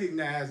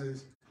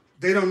recognizes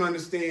they don't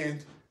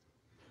understand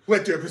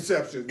what their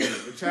perception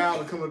is. A child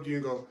will come up to you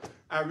and go,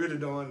 I really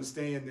don't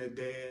understand that,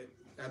 Dad.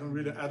 I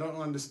don't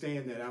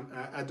understand that.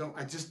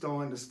 I just don't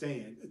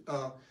understand.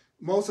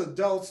 Most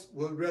adults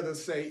would rather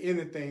say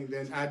anything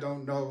than I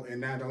don't know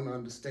and I don't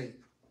understand.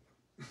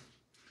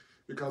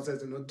 Because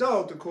as an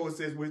adult, the Course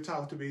says we're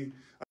taught to be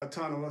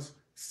autonomous,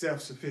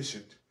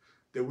 self-sufficient,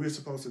 that we're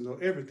supposed to know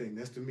everything.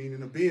 That's the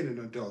meaning of being an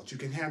adult. You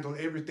can handle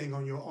everything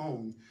on your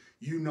own.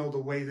 you know the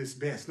way that's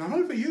best, not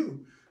only for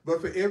you,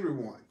 but for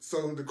everyone.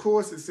 So the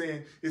Course is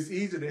saying it's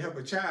easier to help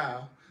a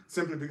child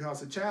simply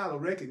because a child will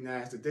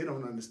recognize that they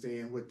don't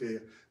understand what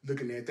they're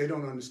looking at. They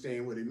don't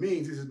understand what it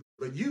means. He says,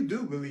 but you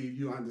do believe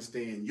you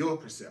understand your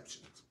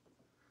perceptions.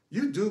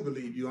 You do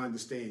believe you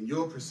understand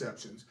your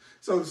perceptions.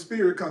 So the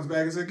Spirit comes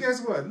back and says,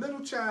 guess what?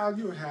 Little child,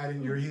 you're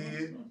hiding your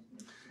head,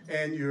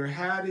 and you're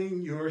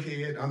hiding your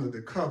head under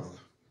the cover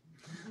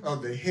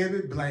of the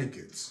heavy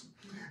blankets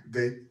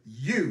that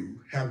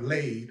you have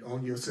laid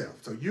on yourself.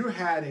 So you're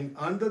hiding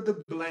under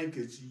the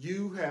blankets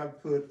you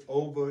have put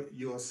over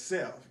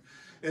yourself.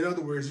 In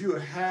other words, you are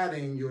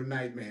hiding your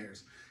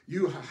nightmares.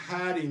 You are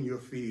hiding your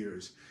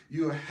fears.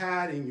 You are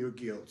hiding your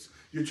guilt.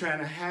 You're trying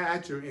to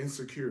hide your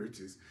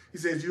insecurities. He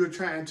says you're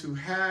trying to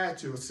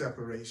hide your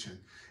separation.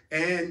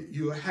 And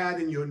you're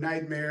hiding your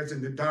nightmares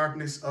in the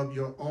darkness of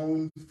your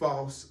own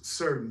false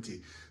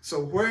certainty. So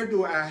where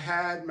do I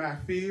hide my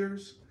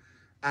fears?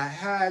 I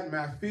hide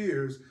my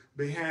fears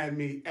behind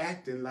me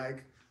acting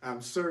like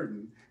I'm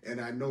certain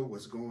and I know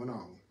what's going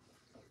on.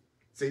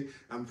 See,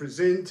 I'm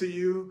presenting to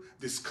you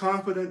this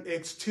confident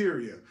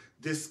exterior.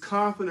 This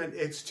confident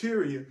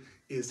exterior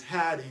is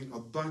hiding a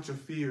bunch of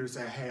fears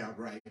I have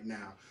right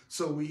now.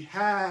 So we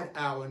hide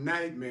our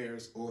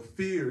nightmares or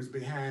fears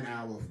behind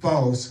our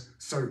false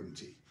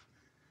certainty.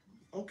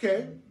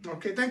 Okay.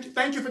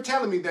 Thank you for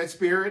telling me that,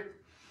 Spirit.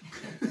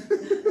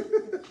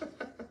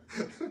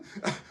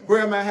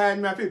 Where am I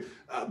hiding my fears?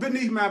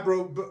 Beneath my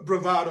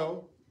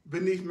bravado,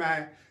 beneath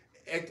my,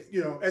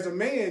 as a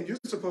man, you're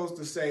supposed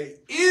to say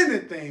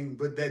anything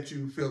but that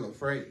you feel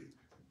afraid.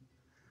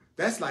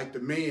 That's like the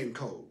man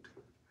code.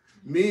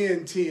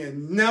 Men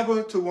tend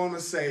never to want to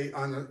say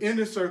under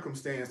any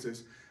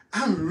circumstances,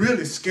 I'm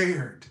really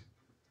scared.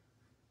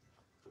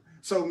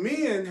 So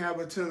men have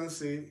a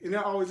tendency, and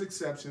there are always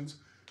exceptions,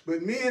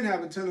 but men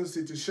have a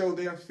tendency to show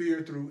their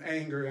fear through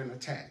anger and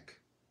attack.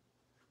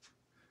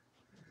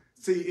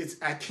 See,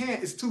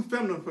 it's too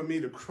feminine for me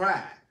to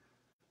cry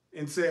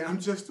and say, I'm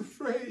just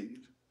afraid.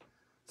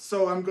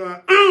 So I'm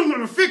going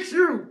to fix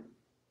you.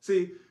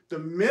 See, the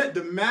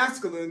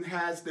masculine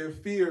has their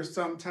fear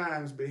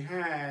sometimes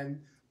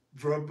behind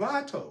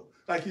bravado.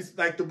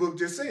 Like the book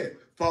just said,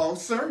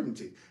 false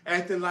certainty.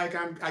 Acting like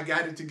I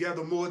got it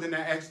together more than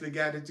I actually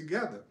got it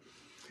together.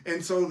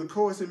 And so the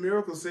Course in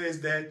Miracles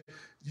says that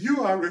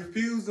you are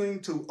refusing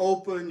to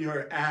open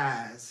your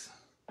eyes.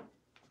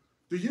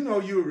 Do you know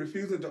you are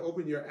refusing to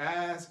open your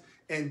eyes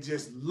and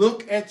just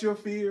look at your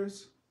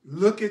fears?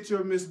 Look at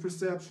your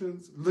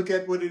misperceptions. Look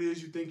at what it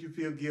is you think you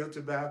feel guilt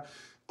about.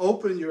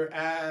 Open your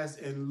eyes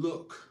and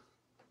look.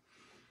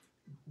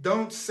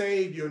 Don't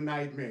save your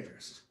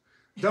nightmares.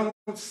 Don't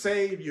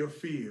save your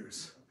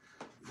fears.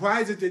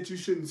 Why is it that you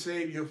shouldn't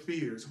save your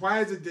fears?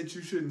 Why is it that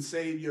you shouldn't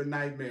save your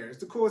nightmares?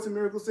 The Course in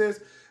Miracles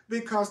says,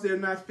 because they're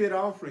not fit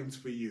offerings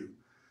for you.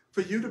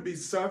 For you to be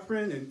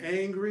suffering and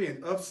angry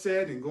and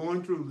upset and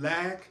going through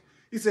lack,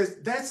 he says,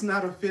 that's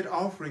not a fit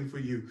offering for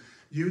you.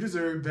 You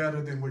deserve better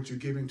than what you're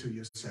giving to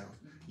yourself.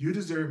 You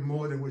deserve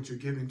more than what you're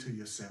giving to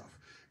yourself.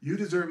 You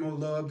deserve more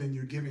love than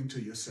you're giving to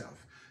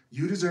yourself.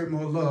 You deserve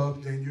more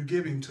love than you're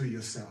giving to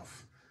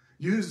yourself.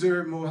 You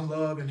deserve more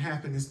love and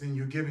happiness than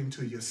you're giving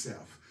to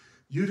yourself.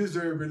 You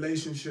deserve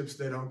relationships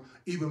that are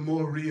even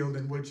more real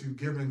than what you've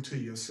given to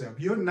yourself.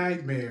 Your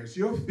nightmares,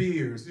 your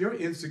fears, your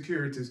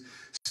insecurities,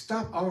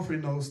 stop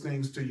offering those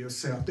things to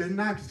yourself. They're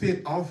not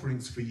fit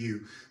offerings for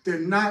you. They're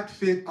not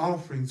fit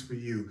offerings for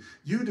you.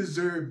 You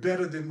deserve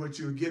better than what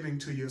you're giving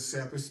to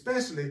yourself,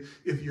 especially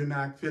if you're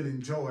not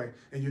feeling joy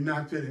and you're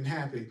not feeling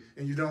happy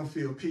and you don't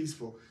feel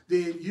peaceful.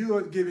 Then you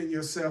are giving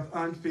yourself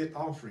unfit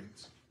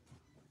offerings.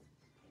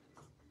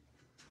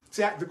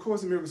 See, the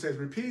Course in Miracles says,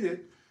 repeat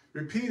it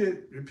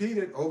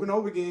over and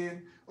over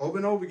again, over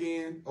and over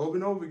again, over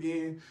and over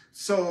again.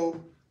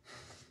 So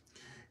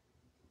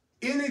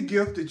any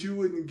gift that you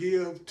wouldn't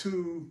give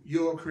to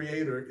your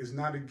Creator is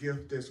not a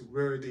gift that's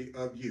worthy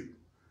of you.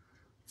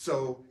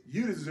 So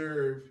you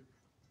deserve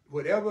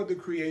whatever the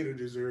Creator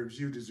deserves,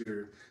 you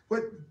deserve.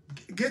 What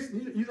gets,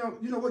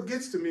 what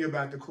gets to me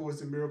about the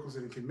Course in Miracles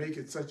and it can make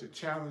it such a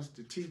challenge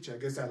to teach, I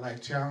guess I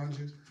like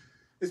challenges,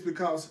 is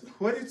because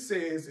what it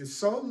says is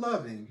so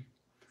loving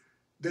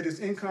that it's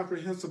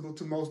incomprehensible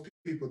to most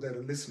people that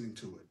are listening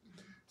to it.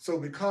 So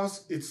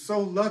because it's so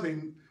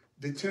loving,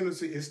 the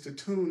tendency is to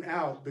tune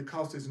out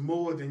because it's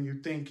more than you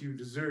think you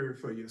deserve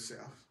for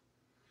yourself.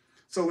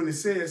 So when it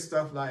says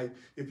stuff like,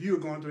 if you are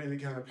going through any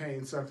kind of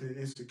pain, suffering, and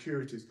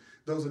insecurities,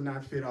 those are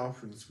not fit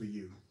offerings for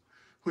you.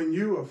 When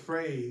you're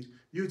afraid,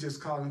 you're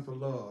just calling for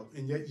love,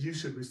 and yet you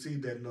should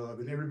receive that love,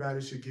 and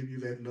everybody should give you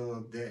that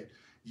love that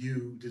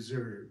you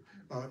deserve.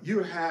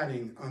 You're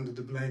hiding under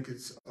the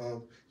blankets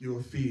of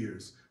your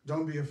fears.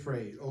 Don't be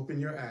afraid. Open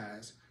your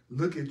eyes.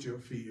 Look at your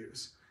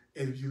fears.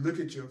 And if you look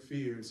at your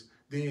fears,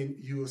 then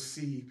you will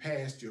see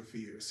past your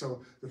fears.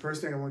 So the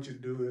first thing I want you to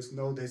do is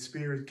know that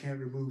Spirit can't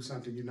remove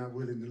something you're not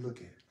willing to look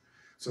at.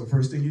 So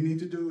first thing you need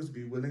to do is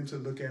be willing to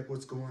look at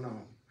what's going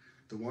on.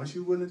 Once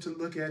you're willing to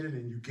look at it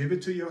and you give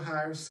it to your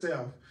higher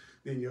self,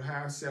 then your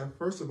higher self,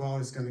 first of all,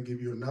 is going to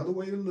give you another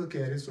way to look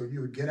at it so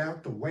you'll get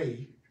out the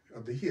way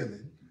of the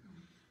healing,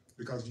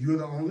 because you're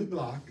the only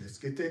block. Let's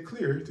get that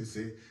clear. He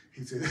said,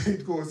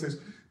 the Court says,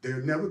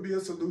 there'll never be a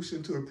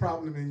solution to a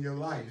problem in your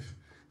life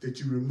that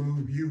you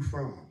remove you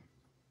from.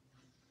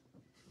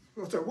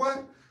 I said,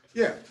 what?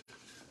 Yeah.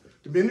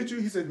 The minute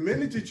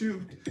that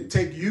you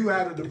take you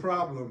out of the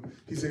problem,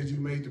 he says you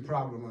made the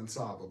problem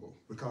unsolvable,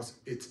 because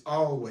it's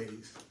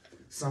always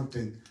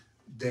something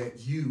that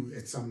you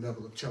at some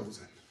level have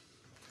chosen.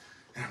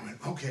 And I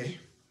went, okay.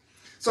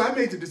 So I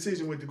made the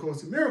decision with the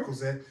Course in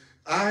Miracles that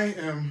I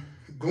am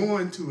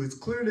going to, as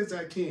clearly as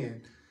I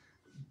can,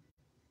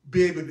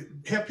 be able to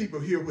help people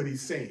hear what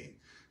he's saying.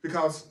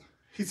 Because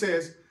he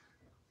says,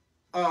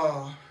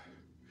 what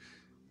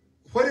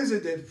is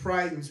it that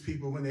frightens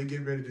people when they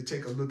get ready to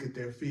take a look at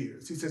their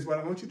fears? He says, well,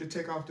 I want you to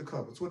take off the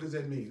covers. What does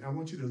that mean? I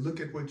want you to look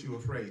at what you're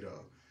afraid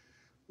of.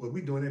 Well,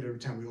 we're doing it every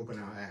time we open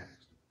our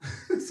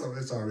eyes. So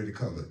that's already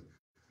covered.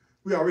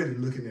 We're already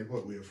looking at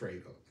what we're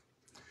afraid of.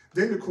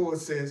 Then the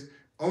Course says,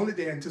 only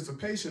the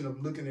anticipation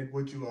of looking at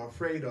what you are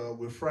afraid of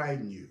will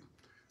frighten you.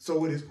 So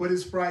what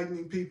is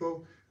frightening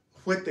people?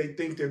 What they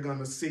think they're going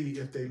to see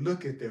if they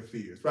look at their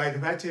fears, right?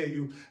 If I tell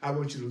you, I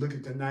want you to look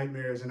at the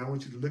nightmares and I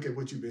want you to look at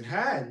what you've been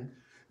hiding,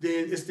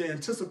 then it's the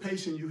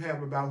anticipation you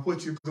have about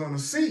what you're going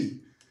to see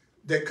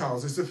that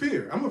causes the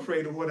fear. I'm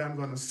afraid of what I'm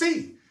going to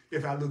see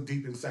if I look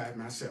deep inside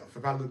myself,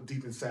 if I look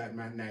deep inside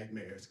my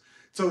nightmares.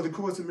 So the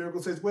Course in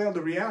Miracles says, well,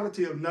 the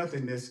reality of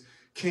nothingness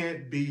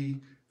can't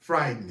be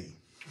frightening.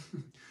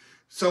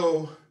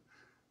 So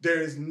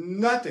there is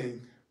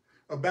nothing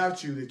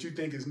about you that you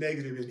think is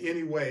negative in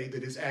any way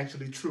that is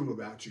actually true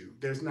about you.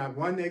 There's not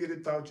one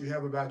negative thought you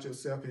have about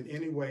yourself in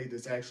any way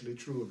that's actually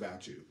true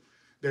about you.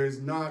 There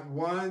is not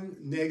one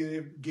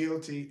negative,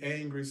 guilty,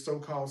 angry,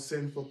 so-called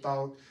sinful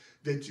thought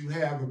that you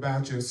have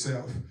about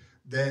yourself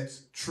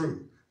that's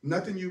true.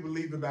 Nothing you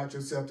believe about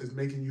yourself that's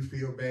making you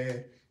feel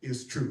bad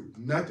is true.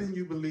 Nothing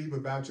you believe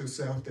about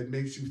yourself that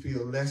makes you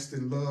feel less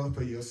than love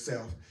for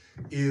yourself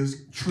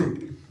is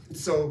true.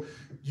 So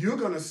you're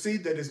going to see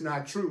that it's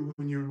not true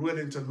when you're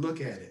willing to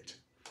look at it.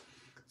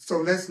 So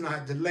let's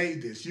not delay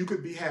this. You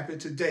could be happy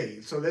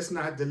today, so let's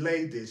not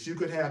delay this. You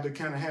could have the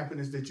kind of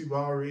happiness that you've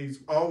always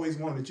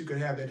wanted. You could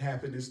have that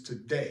happiness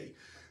today.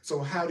 So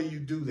how do you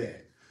do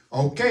that?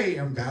 Okay,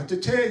 I'm about to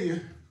tell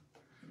you.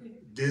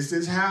 This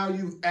is how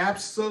you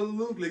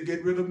absolutely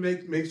get rid of,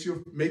 make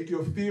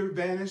your fear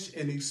vanish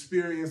and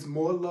experience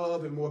more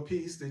love and more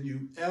peace than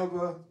you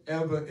ever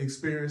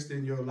experienced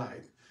in your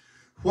life.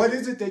 What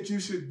is it that you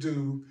should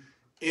do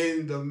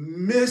in the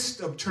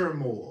midst of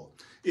turmoil?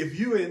 If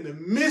you're in the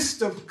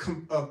midst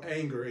of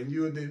anger and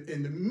you're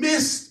in the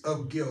midst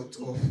of guilt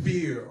or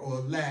fear or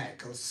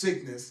lack or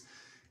sickness,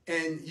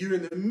 and you're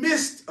in the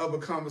midst of a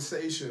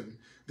conversation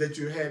that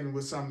you're having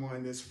with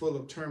someone that's full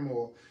of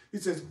turmoil, he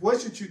says, what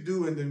should you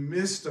do in the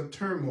midst of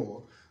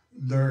turmoil?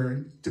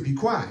 Learn to be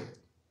quiet.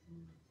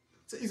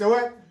 So he said,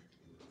 what?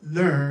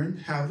 Learn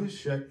how to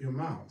shut your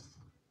mouth.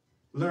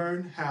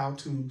 Learn how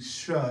to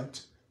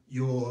shut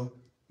your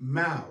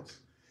mouth.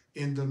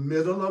 In the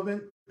middle of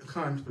a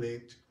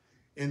conflict,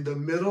 in the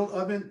middle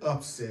of an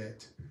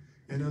upset,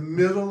 in the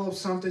middle of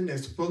something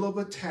that's full of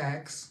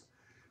attacks,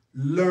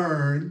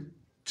 learn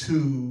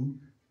to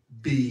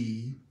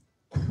be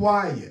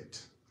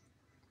quiet.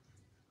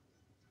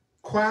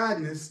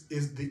 Quietness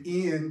is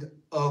the end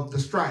of the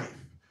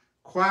strife.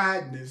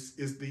 Quietness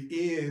is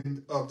the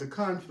end of the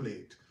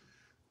conflict.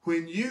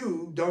 When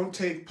you don't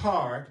take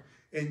part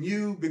and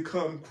you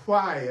become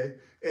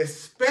quiet,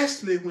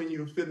 especially when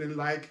you're feeling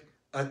like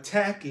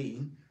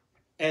attacking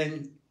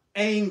and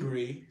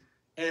angry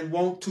and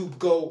want to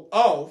go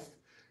off,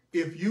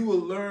 if you will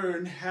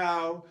learn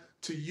how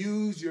to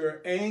use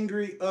your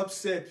angry,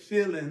 upset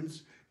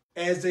feelings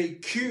as a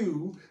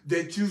cue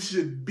that you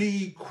should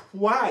be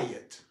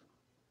quiet,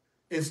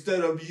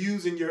 instead of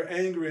using your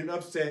anger and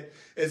upset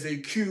as a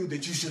cue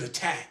that you should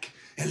attack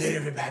and let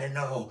everybody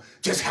know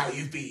just how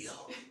you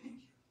feel.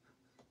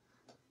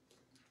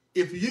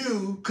 If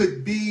you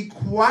could be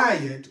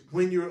quiet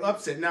when you're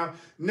upset.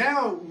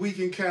 Now we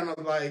can kind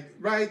of like,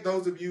 right,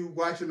 those of you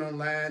watching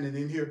online and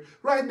in here,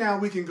 right now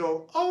we can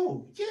go,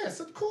 oh, yes,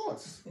 of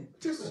course.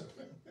 Just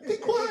be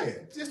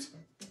quiet.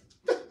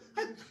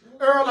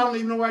 Earl, I don't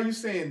even know why you're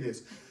saying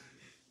this.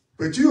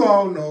 But you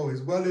all know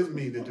as well as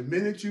me that the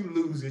minute you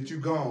lose it, you're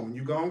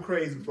gone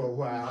crazy for a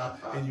while,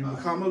 and you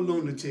become a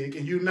lunatic,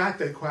 and you're not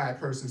that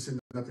quiet person sitting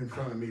up in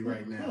front of me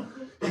right now.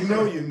 You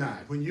know you're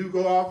not. When you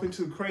go off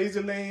into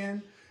crazy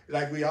land,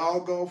 like we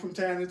all go from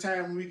time to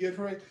time when we get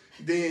hurt,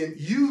 then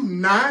you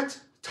not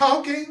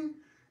talking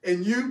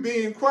and you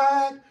being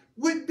quiet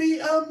would be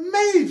a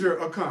major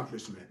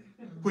accomplishment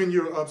when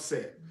you're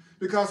upset.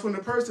 Because when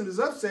a person is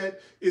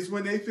upset, it's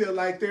when they feel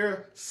like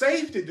their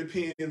safety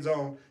depends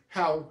on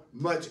how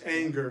much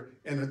anger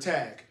and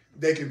attack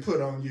they can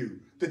put on you.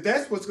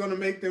 That's what's going to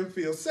make them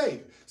feel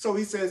safe. So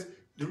he says,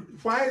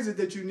 why is it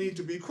that you need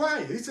to be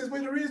quiet? He says,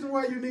 well, the reason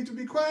why you need to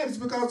be quiet is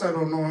because I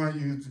don't know how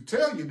to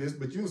tell you this,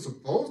 but you're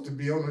supposed to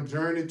be on a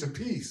journey to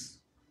peace.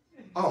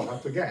 Oh, I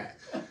forgot.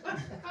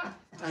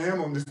 I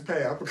am on this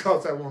path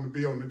because I want to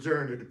be on the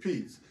journey to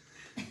peace.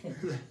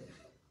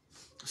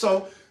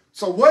 So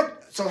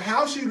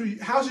how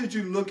should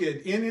you look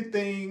at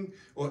anything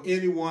or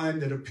anyone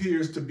that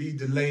appears to be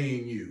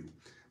delaying you?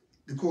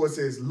 The Course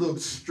says, look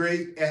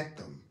straight at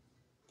them.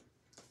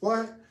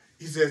 What?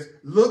 He says,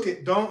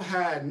 don't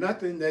hide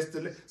nothing that's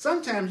delayed.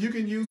 Sometimes you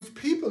can use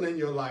people in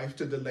your life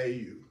to delay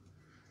you.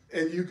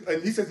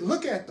 And he says,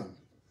 look at them.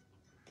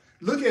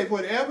 Look at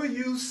whatever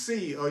you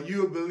see or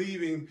you're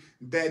believing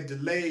that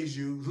delays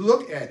you,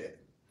 look at it.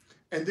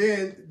 And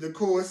then the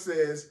Course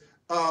says,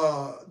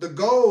 the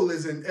goal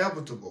is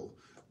inevitable.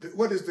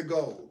 What is the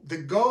goal? The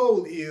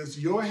goal is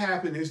your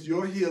happiness,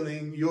 your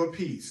healing, your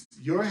peace.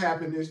 Your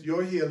happiness,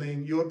 your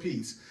healing, your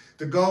peace.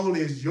 The goal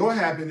is your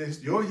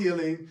happiness, your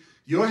healing,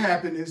 your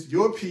happiness,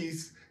 your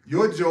peace,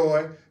 your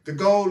joy. The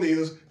goal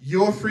is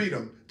your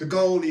freedom. The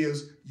goal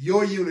is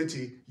your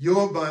unity,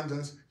 your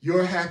abundance,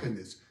 your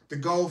happiness. The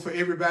goal for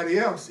everybody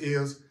else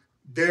is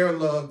their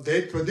love,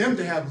 for them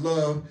to have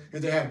love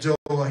and to have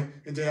joy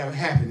and to have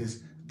happiness.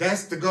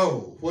 That's the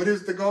goal. What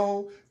is the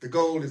goal? The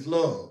goal is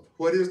love.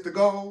 What is the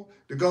goal?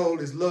 The goal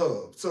is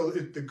love. So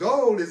if the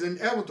goal is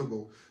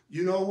inevitable,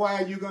 you know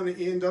why you're going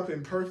to end up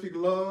in perfect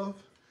love?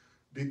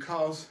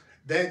 Because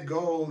that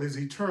goal is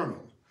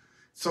eternal.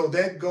 So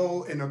that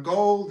goal, and a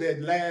goal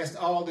that lasts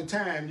all the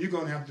time, you're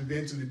going to have to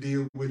eventually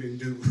deal with and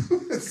do.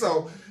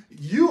 So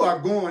you are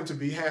going to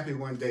be happy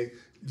one day.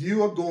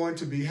 You are going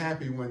to be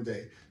happy one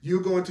day.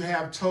 You're going to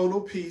have total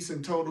peace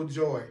and total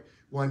joy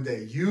one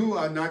day. You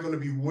are not going to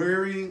be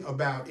worrying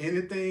about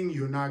anything.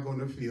 You're not going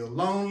to feel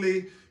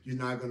lonely. You're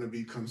not going to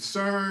be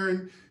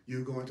concerned.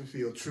 You're going to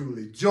feel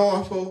truly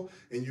joyful,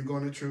 and you're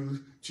going to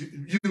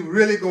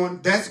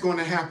that's going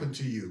to happen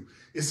to you.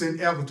 It's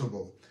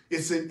inevitable.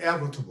 It's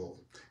inevitable.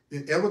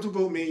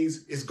 Inevitable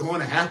means it's going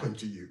to happen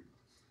to you.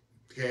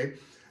 Okay?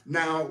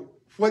 Now,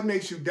 what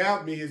makes you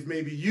doubt me is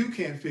maybe you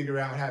can't figure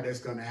out how that's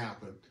going to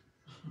happen.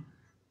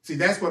 See,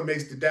 that's what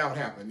makes the doubt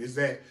happen, is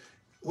that,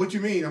 what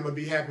you mean I'm going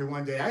to be happy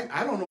one day?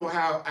 I don't know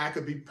how I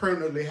could be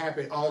permanently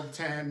happy all the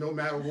time, no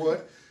matter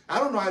what. I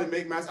don't know how to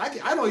make myself,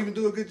 I don't even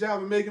do a good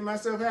job of making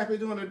myself happy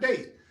during a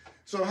date.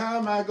 So how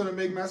am I going to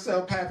make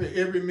myself happy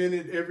every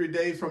minute, every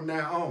day from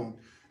now on?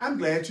 I'm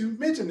glad you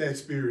mentioned that,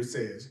 Spirit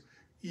says.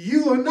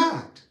 You are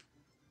not.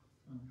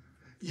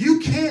 You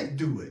can't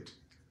do it.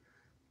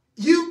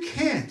 You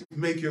can't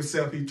make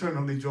yourself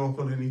eternally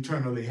joyful and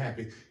eternally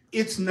happy.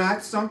 It's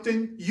not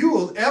something you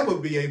will ever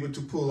be able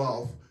to pull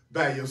off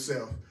by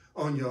yourself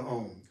on your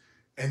own.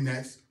 And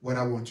that's what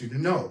I want you to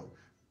know.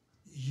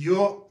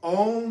 Your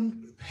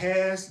own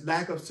past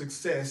lack of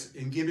success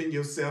in giving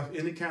yourself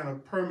any kind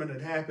of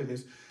permanent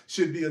happiness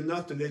should be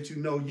enough to let you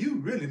know you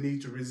really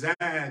need to resign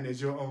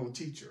as your own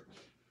teacher.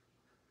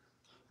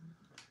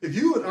 If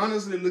you would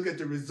honestly look at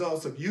the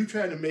results of you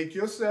trying to make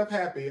yourself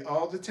happy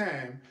all the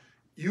time,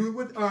 you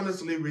would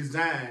honestly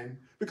resign,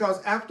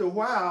 because after a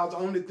while, the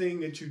only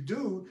thing that you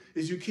do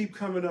is you keep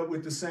coming up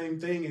with the same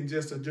thing in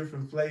just a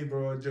different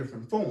flavor or a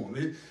different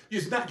form.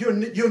 It's not your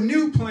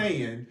new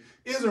plan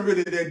isn't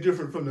really that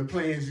different from the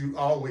plans you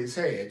always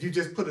had. You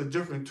just put a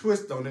different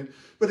twist on it,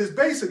 but it's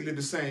basically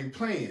the same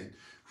plan,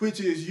 which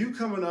is you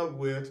coming up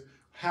with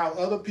how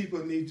other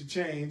people need to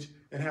change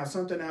and how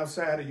something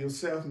outside of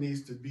yourself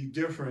needs to be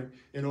different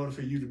in order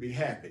for you to be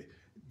happy.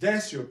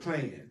 That's your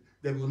plan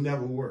that will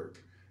never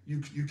work.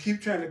 You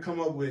keep trying to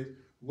come up with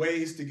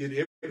ways to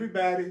get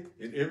everybody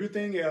and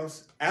everything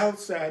else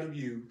outside of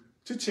you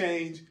to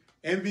change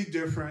and be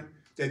different.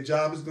 That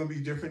job is going to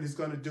be different, it's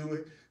going to do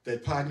it.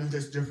 That partner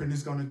that's different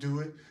is going to do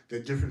it.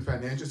 That different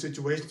financial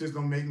situation is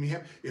going to make me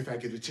happy. If I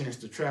get a chance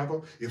to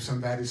travel, if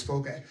somebody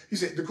spoke, he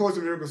said, the Course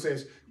in Miracles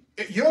says,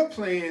 your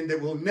plan that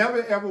will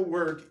never ever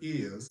work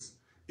is,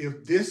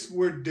 if this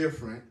were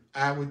different,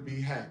 I would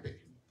be happy.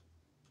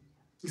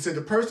 He said,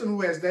 the person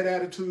who has that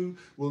attitude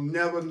will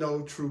never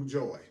know true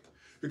joy.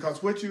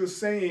 Because what you're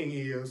saying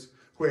is,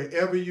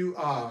 wherever you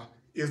are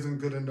isn't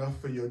good enough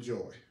for your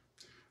joy.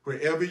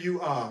 Wherever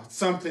you are,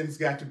 something's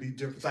got to be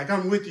different. It's like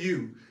I'm with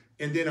you,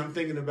 and then I'm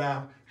thinking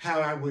about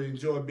how I would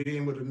enjoy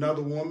being with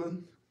another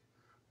woman,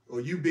 or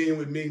you being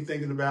with me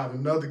thinking about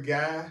another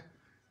guy.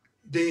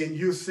 Then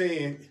you're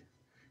saying,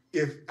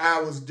 if I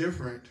was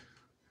different,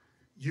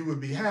 you would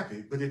be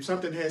happy. But if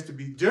something has to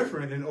be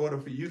different in order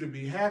for you to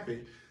be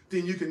happy,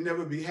 then you can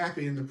never be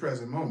happy in the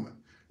present moment.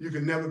 You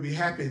can never be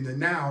happy in the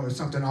now if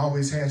something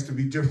always has to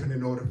be different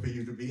in order for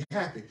you to be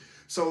happy.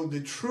 So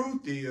the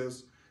truth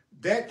is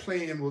that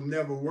plan will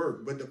never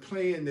work. But the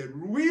plan that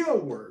will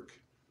work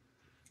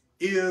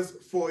is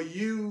for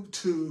you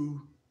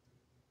to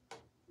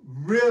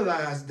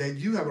realize that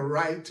you have a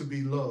right to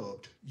be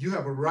loved. You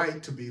have a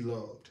right to be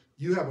loved.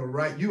 You have a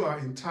right. You are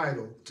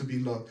entitled to be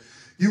loved.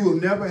 You will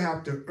never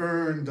have to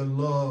earn the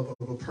love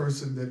of a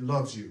person that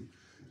loves you.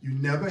 You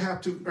never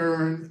have to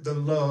earn the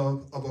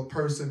love of a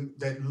person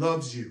that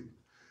loves you.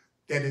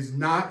 That is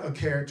not a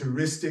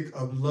characteristic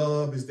of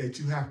love, is that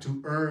you have to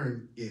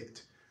earn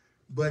it.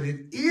 But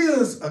it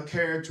is a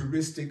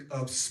characteristic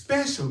of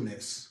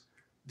specialness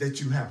that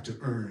you have to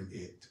earn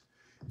it.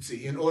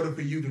 See, in order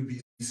for you to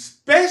be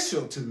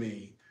special to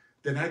me,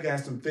 then I got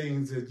some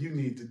things that you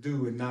need to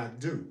do and not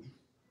do.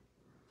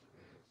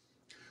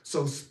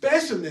 So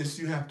specialness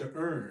you have to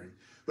earn,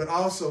 but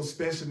also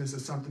specialness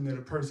is something that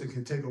a person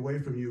can take away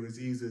from you as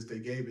easy as they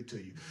gave it to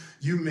you.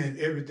 You meant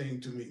everything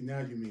to me,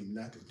 now you mean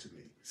nothing to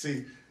me.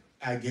 See,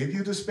 I gave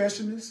you the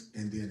specialness,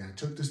 and then I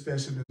took the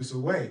specialness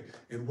away.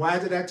 And why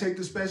did I take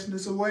the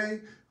specialness away?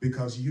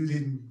 Because you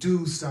didn't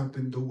do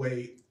something the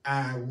way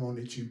I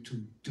wanted you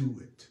to do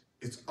it.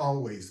 It's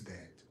always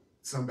that.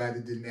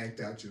 Somebody didn't act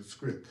out your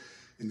script.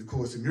 And the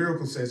Course in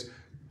Miracles says,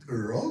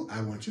 Earl,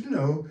 I want you to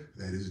know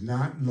that is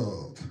not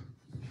love.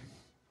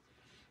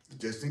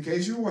 Just in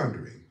case you're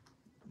wondering,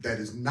 that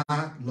is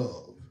not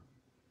love.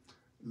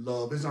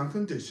 Love is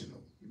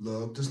unconditional.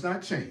 Love does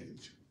not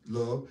change.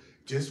 Love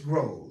just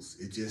grows.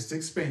 It just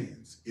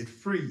expands. It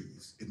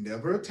frees. It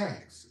never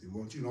attacks. It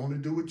wants you to only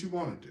do what you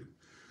want to do.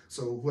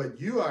 So what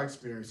you are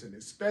experiencing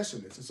is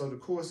specialness. And so the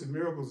Course in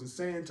Miracles is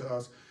saying to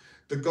us,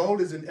 the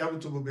goal is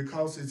inevitable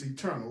because it's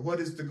eternal.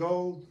 What is the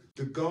goal?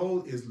 The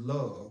goal is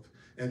love.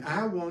 And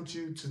I want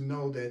you to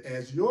know that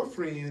as your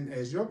friend,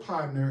 as your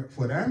partner,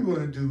 what I'm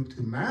going to do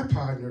to my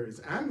partner is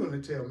I'm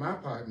going to tell my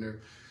partner,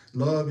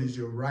 love is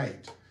your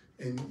right.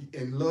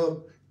 And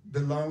love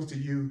belongs to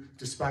you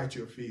despite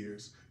your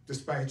fears,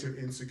 despite your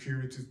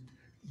insecurities.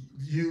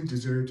 You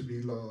deserve to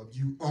be loved.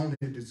 You only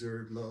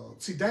deserve love.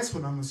 See, that's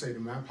what I'm going to say to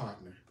my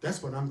partner.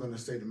 That's what I'm going to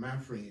say to my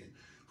friend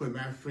when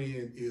my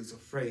friend is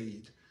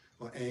afraid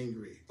or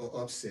angry or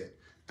upset.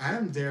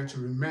 I'm there to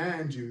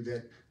remind you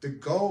that the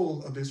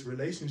goal of this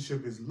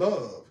relationship is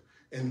love.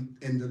 And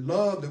the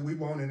love that we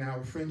want in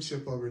our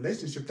friendship or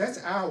relationship, that's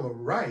our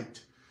right.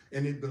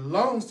 And it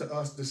belongs to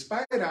us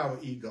despite our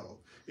ego.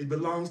 It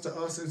belongs to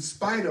us in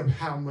spite of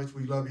how much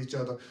we love each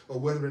other or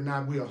whether or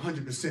not we're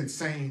 100%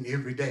 sane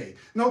every day.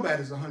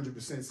 Nobody's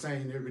 100%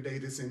 sane every day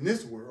that's in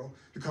this world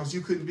because you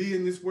couldn't be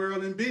in this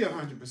world and be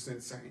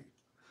 100% sane.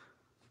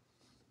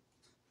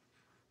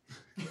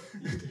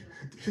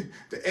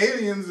 The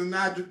aliens are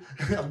not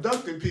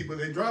abducting people,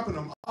 they're dropping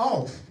them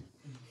off.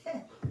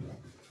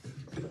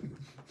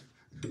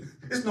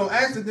 It's no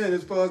accident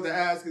as far as the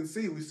eyes can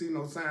see. We see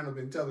no sign of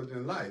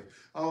intelligent life.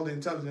 All the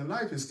intelligent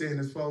life is staying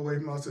as far away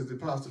from us as it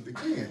possibly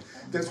can.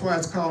 That's why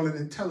it's called an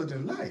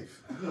intelligent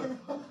life.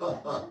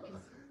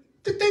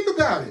 Think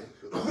about it.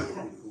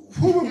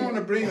 Who would want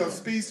to bring a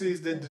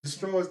species that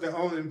destroys their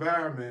own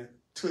environment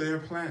to their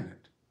planet?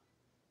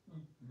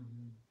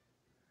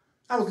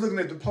 I was looking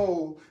at the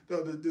poll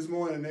this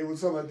morning. They were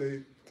some of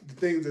the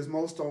things that's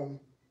most on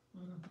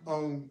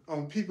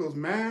people's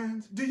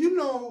minds. Do you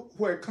know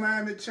where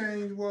climate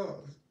change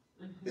was?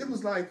 It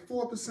was like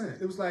 4%.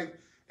 It was like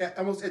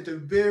almost at the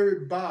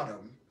very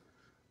bottom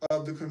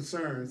of the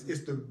concerns.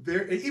 It's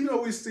even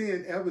though we're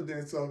seeing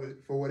evidence of it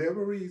for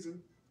whatever reason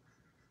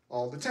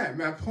all the time.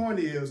 My point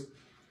is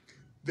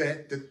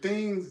that the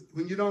things,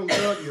 when you don't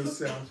love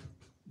yourself,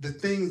 the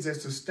things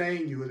that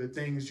sustain you are the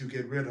things you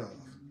get rid of.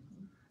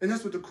 And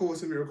that's what the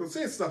Course in Miracles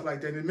says, stuff like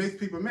that. It makes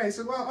people mad. They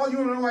say, well, you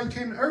don't know why you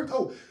came to earth?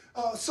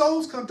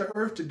 Souls come to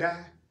earth to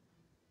die.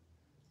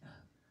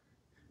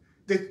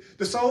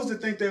 The souls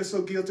that think they're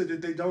so guilty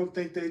that they don't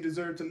think they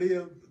deserve to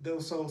live,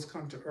 those souls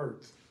come to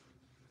earth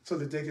so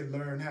that they can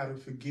learn how to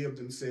forgive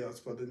themselves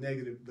for the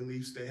negative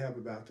beliefs they have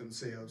about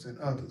themselves and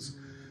others.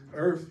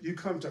 Earth, you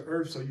come to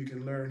earth so you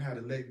can learn how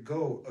to let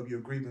go of your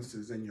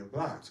grievances and your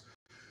blocks.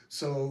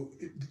 So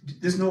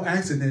there's no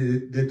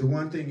accident that the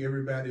one thing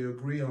everybody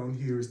agree on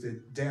here is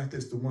that death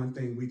is the one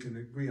thing we can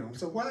agree on.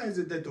 So why is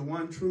it that the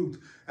one truth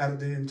out of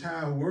the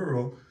entire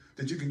world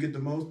that you can get the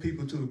most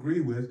people to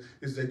agree with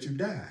is that you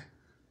die?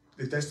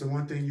 That that's the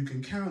one thing you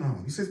can count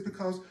on. He says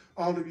because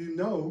all of you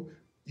know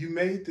you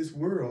made this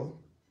world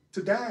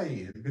to die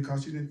in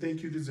because you didn't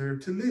think you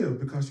deserved to live,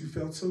 because you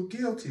felt so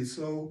guilty.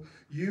 So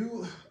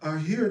you are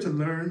here to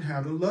learn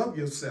how to love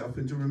yourself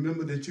and to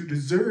remember that you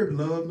deserve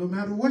love no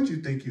matter what you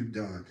think you've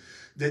done.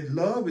 That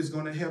love is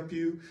going to help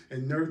you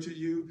and nurture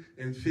you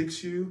and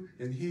fix you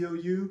and heal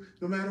you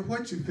no matter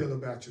what you feel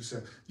about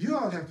yourself. You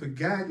all have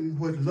forgotten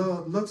what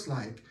love looks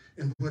like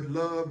and what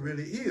love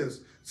really is.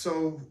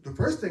 So the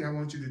first thing I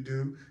want you to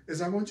do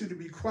is I want you to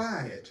be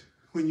quiet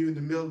when you're in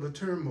the middle of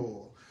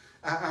turmoil.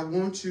 I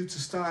want you to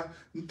stop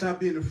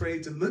being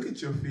afraid to look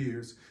at your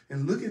fears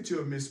and look at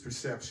your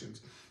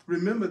misperceptions.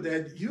 Remember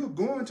that you're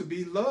going to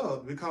be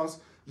loved because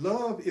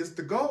love is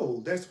the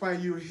goal. That's why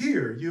you're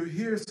here. You're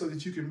here so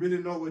that you can really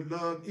know what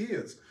love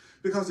is.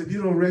 Because if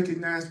you don't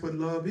recognize what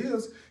love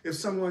is, if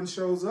someone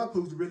shows up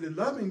who's really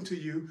loving to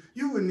you,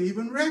 you wouldn't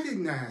even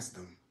recognize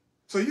them.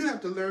 So you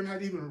have to learn how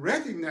to even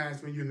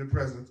recognize when you're in the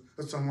presence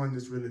of someone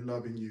that's really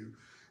loving you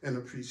and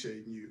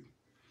appreciating you.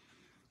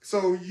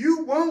 So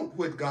you want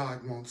what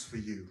God wants for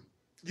you.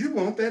 You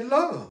want that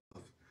love.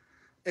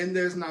 And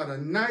there's not a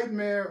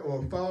nightmare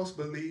or a false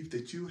belief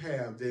that you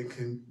have that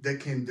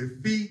can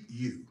defeat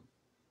you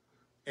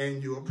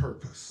and your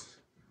purpose.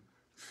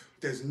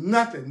 There's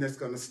nothing that's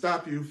going to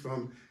stop you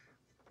from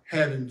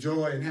having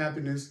joy and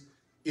happiness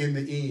in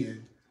the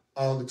end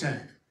all the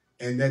time.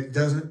 And that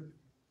doesn't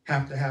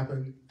have to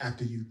happen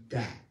after you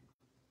die.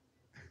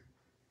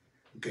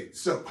 Okay,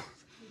 so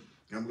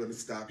I'm going to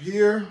stop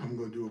here. I'm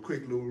going to do a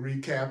quick little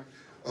recap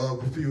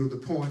of a few of the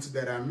points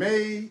that I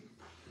made.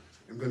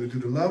 I'm going to do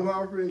the love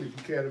offering. If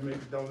you care to make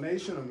a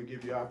donation, I'm going to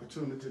give you an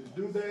opportunity to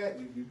do that.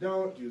 If you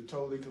don't, you're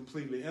totally,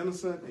 completely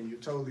innocent, and you're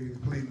totally,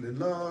 completely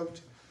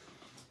loved.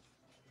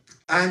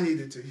 I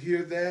needed to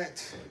hear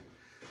that,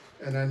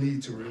 and I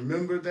need to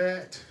remember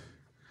that.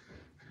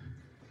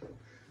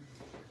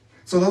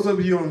 So those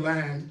of you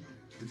online,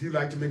 if you'd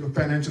like to make a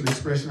financial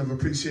expression of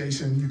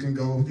appreciation, you can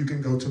go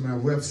to my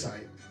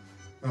website.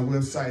 My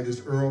website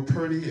is Earl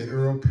Purdy at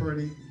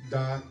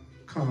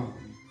earlpurdy.com.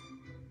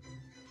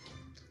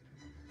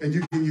 And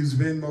you can use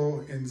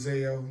Venmo and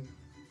Zelle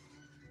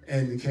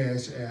and the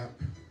Cash App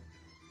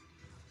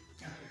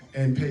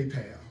and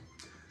PayPal.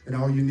 And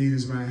all you need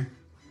is my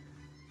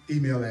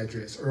email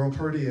address, Earl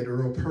Purdy at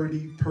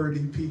earlpurdy,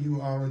 Purdy,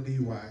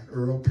 P-U-R-D-Y,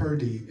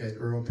 earlpurdy at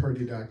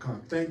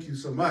earlpurdy.com. Thank you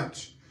so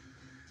much.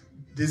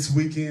 This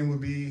weekend will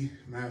be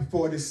my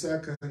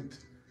 42nd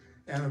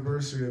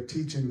anniversary of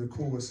teaching the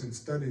course and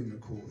studying the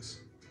course.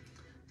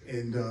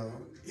 And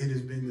it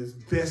has been the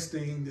best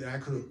thing that I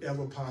could have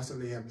ever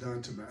possibly have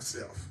done to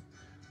myself.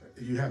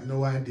 You have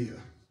no idea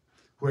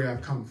where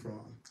I've come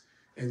from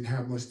and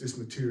how much this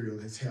material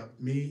has helped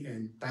me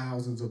and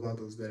thousands of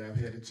others that I've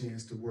had a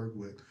chance to work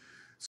with.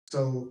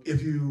 So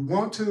if you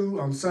want to,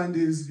 on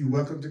Sundays, you're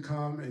welcome to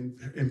come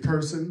in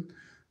person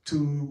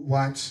to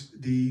watch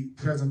the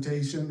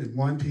presentation at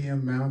 1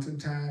 p.m. Mountain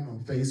Time on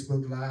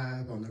Facebook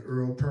Live on the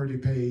Earl Purdy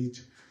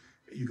page.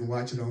 You can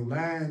watch it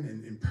online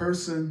and in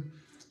person.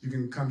 You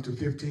can come to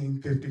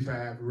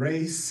 1555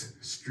 Race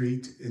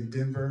Street in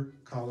Denver,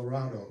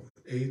 Colorado,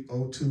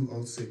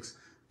 80206,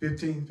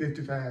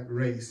 1555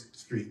 Race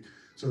Street.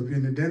 So if you're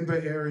in the Denver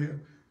area,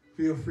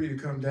 feel free to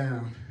come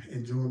down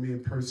and join me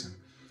in person.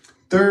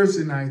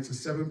 Thursday nights at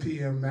 7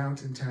 p.m.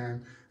 Mountain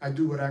Time, I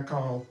do what I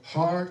call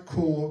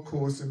Hardcore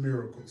Course in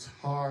Miracles.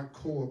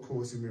 Hardcore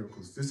Course in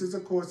Miracles. This is a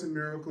Course in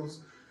Miracles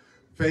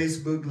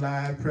Facebook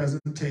Live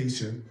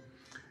presentation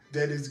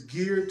that is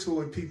geared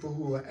toward people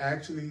who are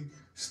actually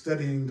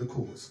studying the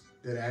course,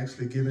 that are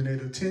actually giving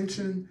it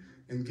attention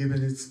and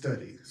giving it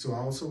study. So I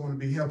also want to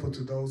be helpful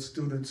to those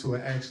students who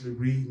are actually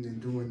reading and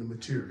doing the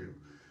material.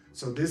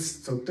 So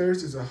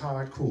Thursdays are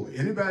hardcore.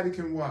 Anybody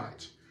can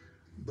watch,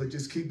 but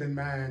just keep in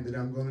mind that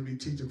I'm going to be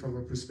teaching from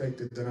a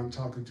perspective that I'm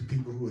talking to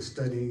people who are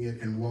studying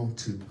it and want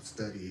to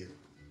study it.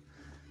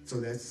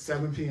 So that's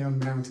 7 p.m.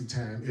 Mountain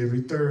Time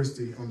every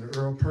Thursday on the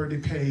Earl Purdy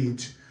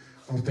page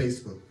on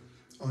Facebook.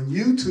 On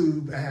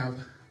YouTube, I have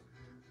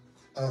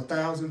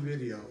 1,000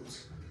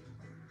 videos.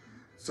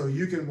 So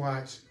you can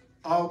watch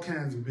all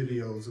kinds of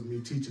videos of me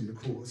teaching the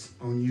course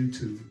on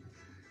YouTube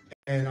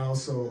and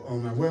also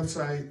on my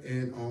website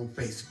and on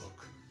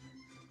Facebook.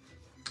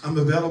 I'm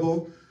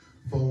available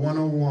for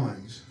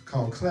one-on-ones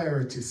called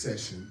clarity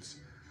sessions.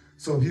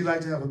 So if you'd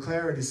like to have a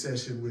clarity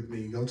session with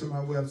me, go to my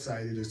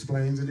website. It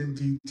explains it in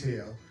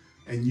detail,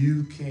 and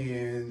you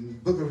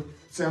can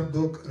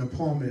self-book an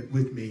appointment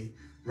with me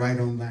right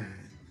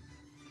online.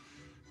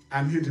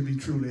 I'm here to be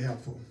truly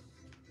helpful.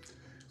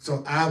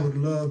 So I would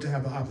love to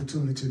have an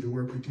opportunity to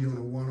work with you on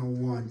a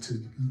one-on-one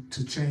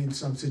to change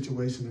some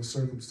situation or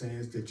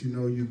circumstance that you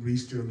know you've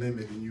reached your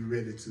limit and you're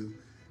ready to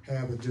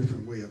have a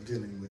different way of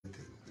dealing with it.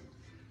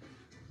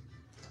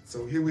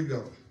 So here we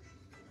go.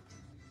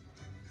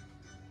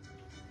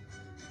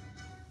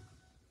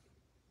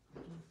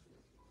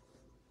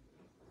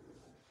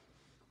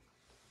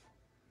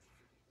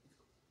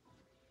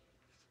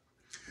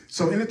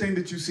 So anything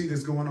that you see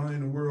that's going on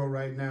in the world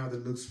right now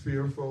that looks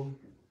fearful,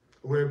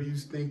 wherever you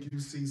think you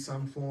see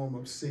some form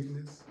of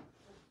sickness,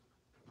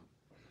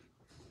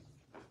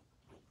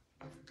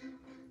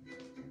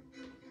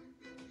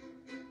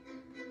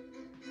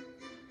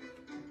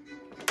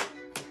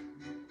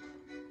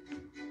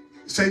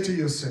 say to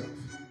yourself,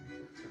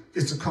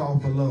 it's a call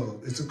for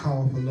love. It's a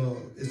call for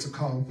love. It's a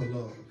call for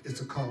love.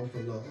 It's a call for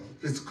love.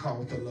 It's a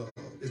call for love.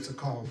 It's a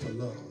call for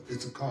love.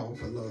 It's a call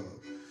for love.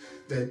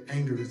 That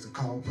anger is a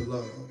call for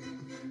love.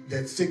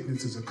 That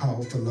sickness is a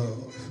call for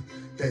love.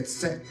 That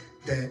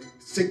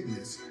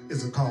sickness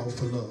is a call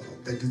for love.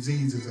 That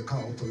disease is a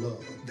call for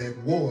love. That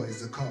war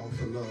is a call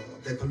for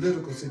love. That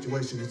political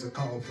situation is a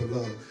call for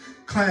love.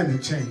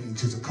 Climate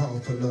change is a call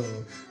for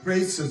love.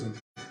 Racism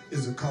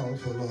is a call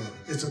for love.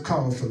 It's a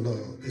call for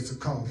love. It's a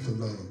call for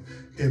love.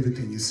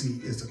 Everything you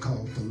see is a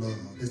call for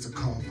love. It's a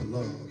call for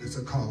love. It's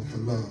a call for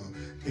love.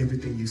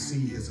 Everything you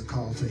see is a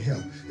call for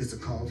help. It's a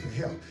call for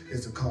help.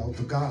 It's a call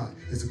for God.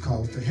 It's a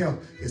call for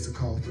help. It's a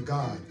call for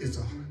God. It's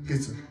a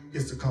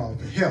call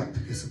for help.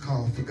 It's a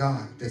call for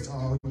God. That's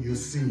all you're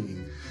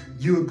seeing.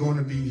 You're going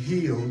to be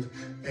healed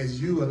as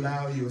you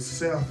allow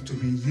yourself to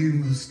be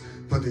used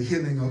for the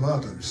healing of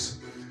others.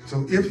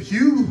 So if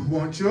you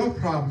want your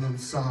problem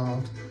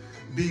solved,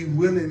 be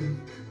willing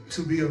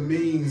to be a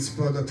means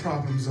for the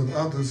problems of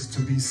others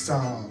to be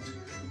solved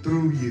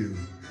through you.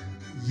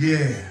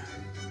 Yeah.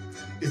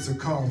 It's a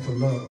call for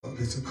love.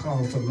 It's a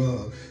call for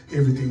love.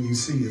 Everything you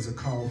see is a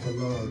call for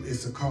love.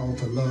 It's a call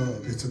for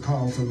love. It's a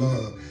call for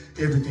love.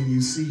 Everything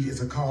you see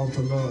is a call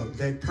for love.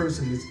 That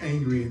person is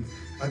angry and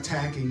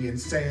attacking and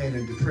sad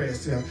and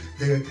depressed.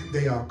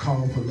 They are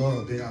called for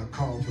love. They are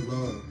called for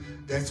love.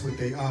 That's what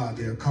they are.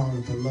 They're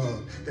calling for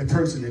love. That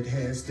person that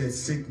has that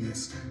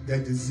sickness,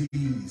 that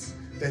disease,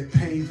 that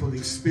painful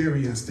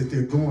experience that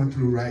they're going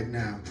through right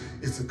now,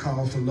 it's a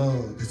call for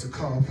love. It's a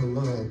call for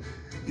love.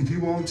 If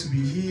you want to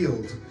be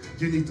healed,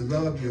 you need to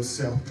love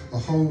yourself a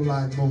whole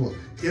lot more.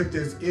 If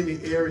there's any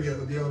area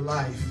of your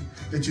life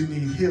that you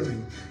need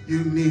healing,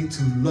 you need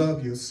to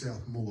love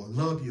yourself more.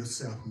 Love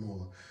yourself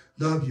more.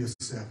 Love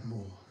yourself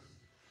more.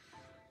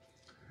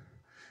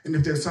 And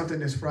if there's something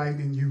that's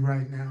frightening you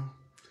right now,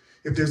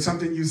 if there's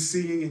something you're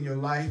seeing in your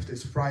life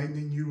that's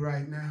frightening you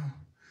right now,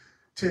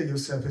 tell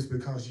yourself it's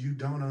because you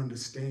don't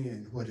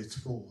understand what it's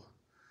for.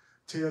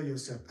 Tell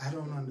yourself, I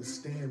don't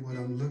understand what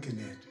I'm looking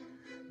at.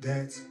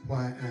 That's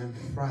why I'm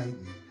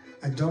frightened.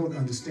 I don't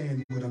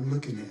understand what I'm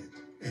looking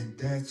at, and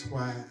that's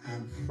why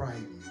I'm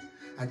frightened.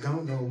 I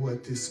don't know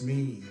what this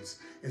means,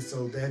 and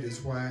so that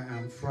is why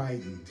I'm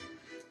frightened.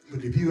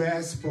 But if you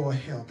ask for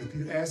help, if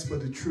you ask for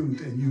the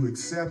truth and you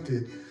accept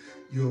it,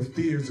 your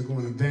fears are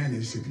going to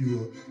vanish. If you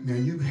will. Now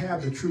you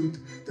have the truth.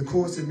 The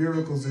Course in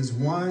Miracles is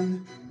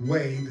one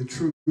way the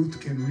truth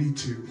can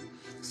reach you.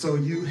 So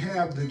you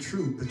have the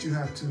truth, but you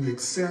have to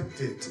accept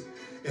it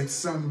at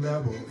some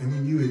level. And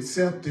when you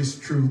accept this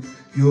truth,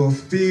 your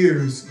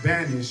fears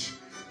vanish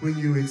when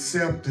you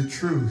accept the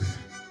truth.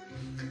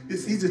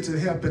 It's easy to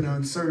help an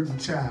uncertain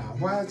child.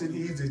 Why is it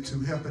easy to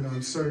help an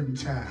uncertain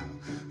child?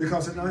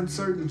 Because an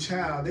uncertain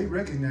child, they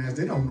recognize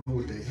they don't know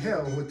what the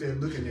hell what they're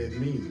looking at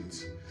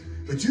means.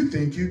 But you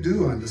think you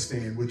do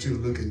understand what you're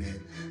looking at.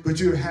 But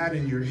you're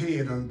hiding your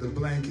head under the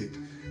blanket.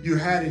 You're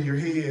hiding your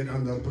head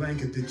under a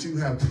blanket that you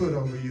have put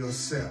over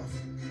yourself.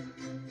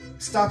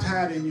 Stop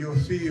hiding your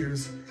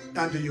fears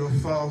under your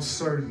false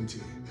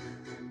certainty.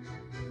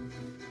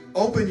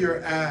 Open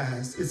your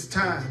eyes. It's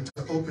time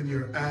to open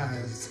your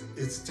eyes.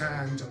 It's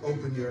time to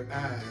open your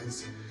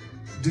eyes.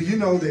 Do you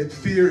know that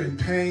fear and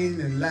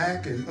pain and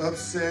lack and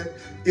upset,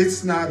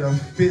 it's not a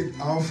fit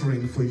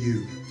offering for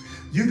you.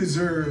 You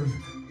deserve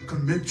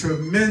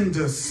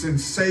tremendous,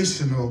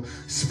 sensational,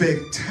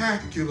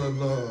 spectacular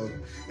love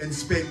and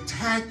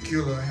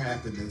spectacular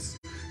happiness.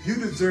 You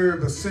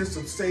deserve a sense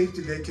of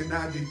safety that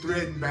cannot be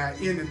threatened by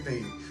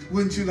anything.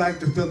 Wouldn't you like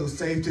to feel a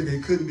safety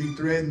that couldn't be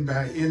threatened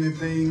by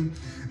anything?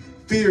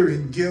 Fear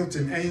and guilt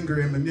and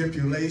anger and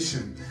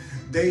manipulation,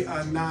 they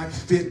are not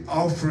fit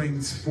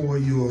offerings for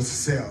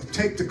yourself.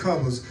 Take the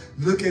covers,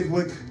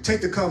 take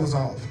the covers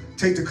off.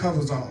 Take the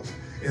covers off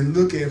and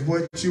look at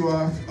what you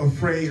are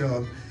afraid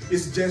of.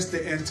 It's just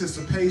the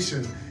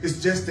anticipation.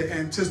 It's just the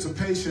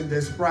anticipation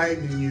that's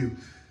frightening you.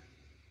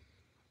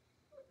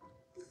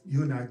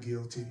 You're not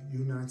guilty.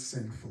 You're not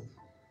sinful.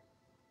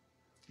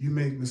 You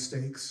make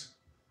mistakes.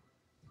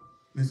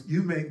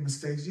 You make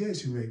mistakes.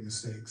 Yes, you make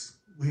mistakes.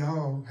 We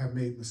all have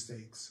made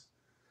mistakes.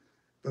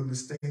 But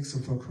mistakes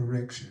are for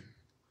correction.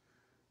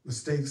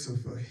 Mistakes are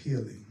for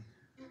healing.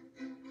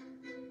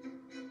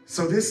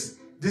 So this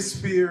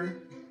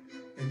fear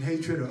and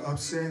hatred or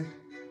upset,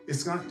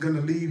 it's not going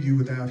to leave you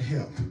without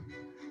help.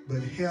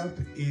 But help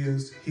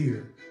is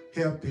here.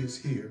 Help is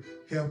here.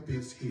 Help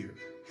is here.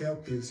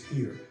 Help is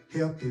here.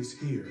 Help is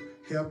here.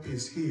 Help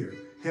is here.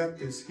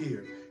 Help is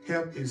here.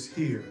 Help is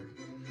here.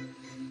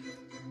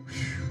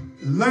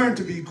 Learn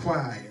to be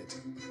quiet.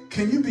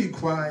 Can you be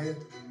quiet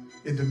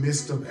in the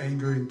midst of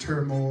anger and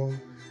turmoil?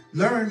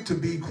 Learn to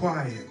be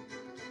quiet.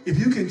 If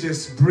you can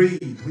just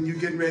breathe when you're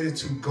getting ready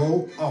to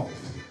go off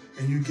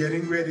and you're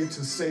getting ready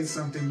to say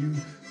something you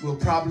will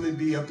probably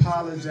be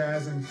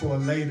apologizing for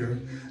later,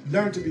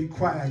 learn to be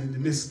quiet in the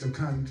midst of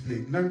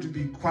conflict. Learn to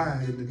be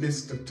quiet in the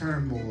midst of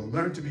turmoil.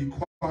 Learn to be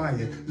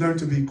quiet. Learn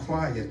to be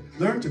quiet.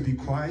 Learn to be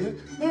quiet.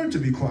 Learn to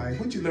be quiet.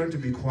 Would you learn to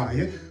be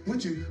quiet?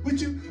 Would you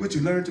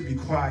learn to be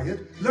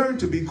quiet? Learn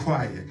to be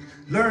quiet.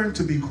 Learn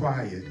to be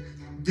quiet.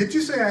 Did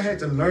you say I had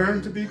to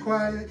learn to be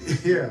quiet?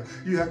 Yeah,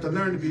 you have to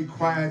learn to be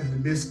quiet in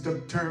the midst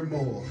of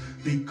turmoil,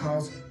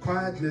 because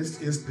quietness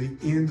is the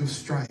end of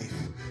strife.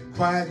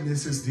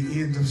 Quietness is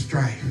the end of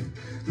strife.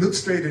 Look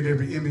straight at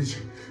every image.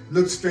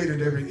 Look straight at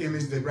every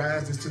image that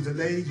rises to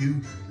delay you.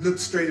 Look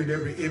straight at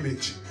every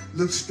image.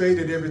 Look straight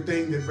at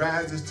everything that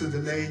rises to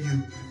delay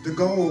you. The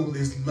goal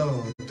is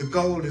love. The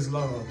goal is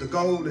love. The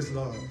goal is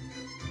love.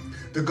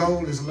 The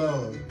goal is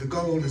love. The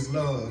goal is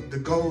love. The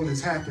goal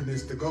is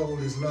happiness. The goal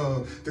is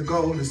love. The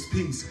goal is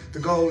peace. The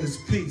goal is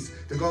peace.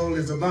 The goal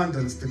is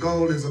abundance. The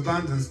goal is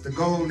abundance. The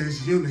goal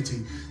is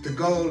unity. The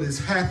goal is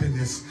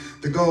happiness.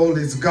 The goal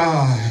is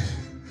God.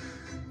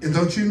 And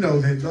don't you know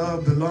that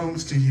love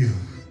belongs to you?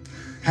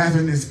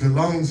 Happiness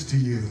belongs to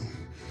you.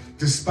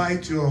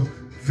 Despite your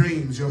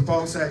dreams, your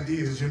false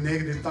ideas, your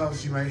negative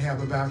thoughts you might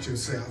have about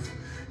yourself,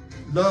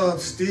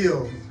 love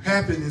still,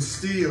 happiness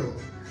still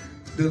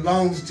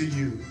belongs to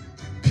you.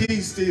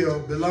 Peace still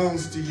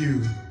belongs to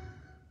you.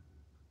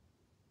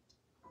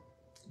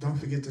 Don't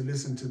forget to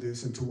listen to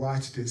this and to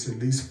watch this at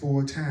least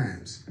 4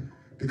 times,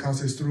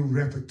 because it's through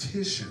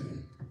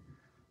repetition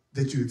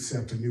that you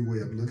accept a new way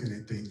of looking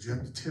at things. You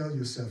have to tell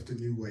yourself the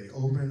new way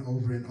over and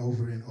over and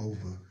over and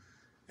over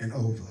and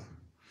over.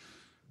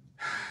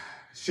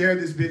 Share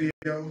this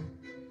video.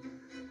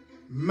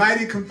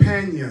 Mighty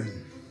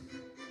companion.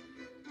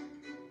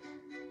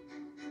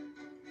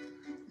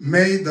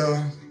 May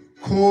the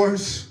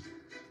course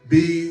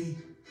be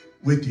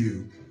with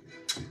you.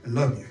 I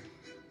love you.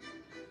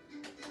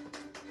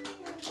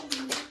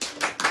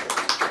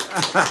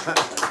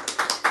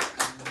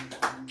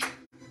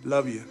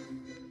 Love you.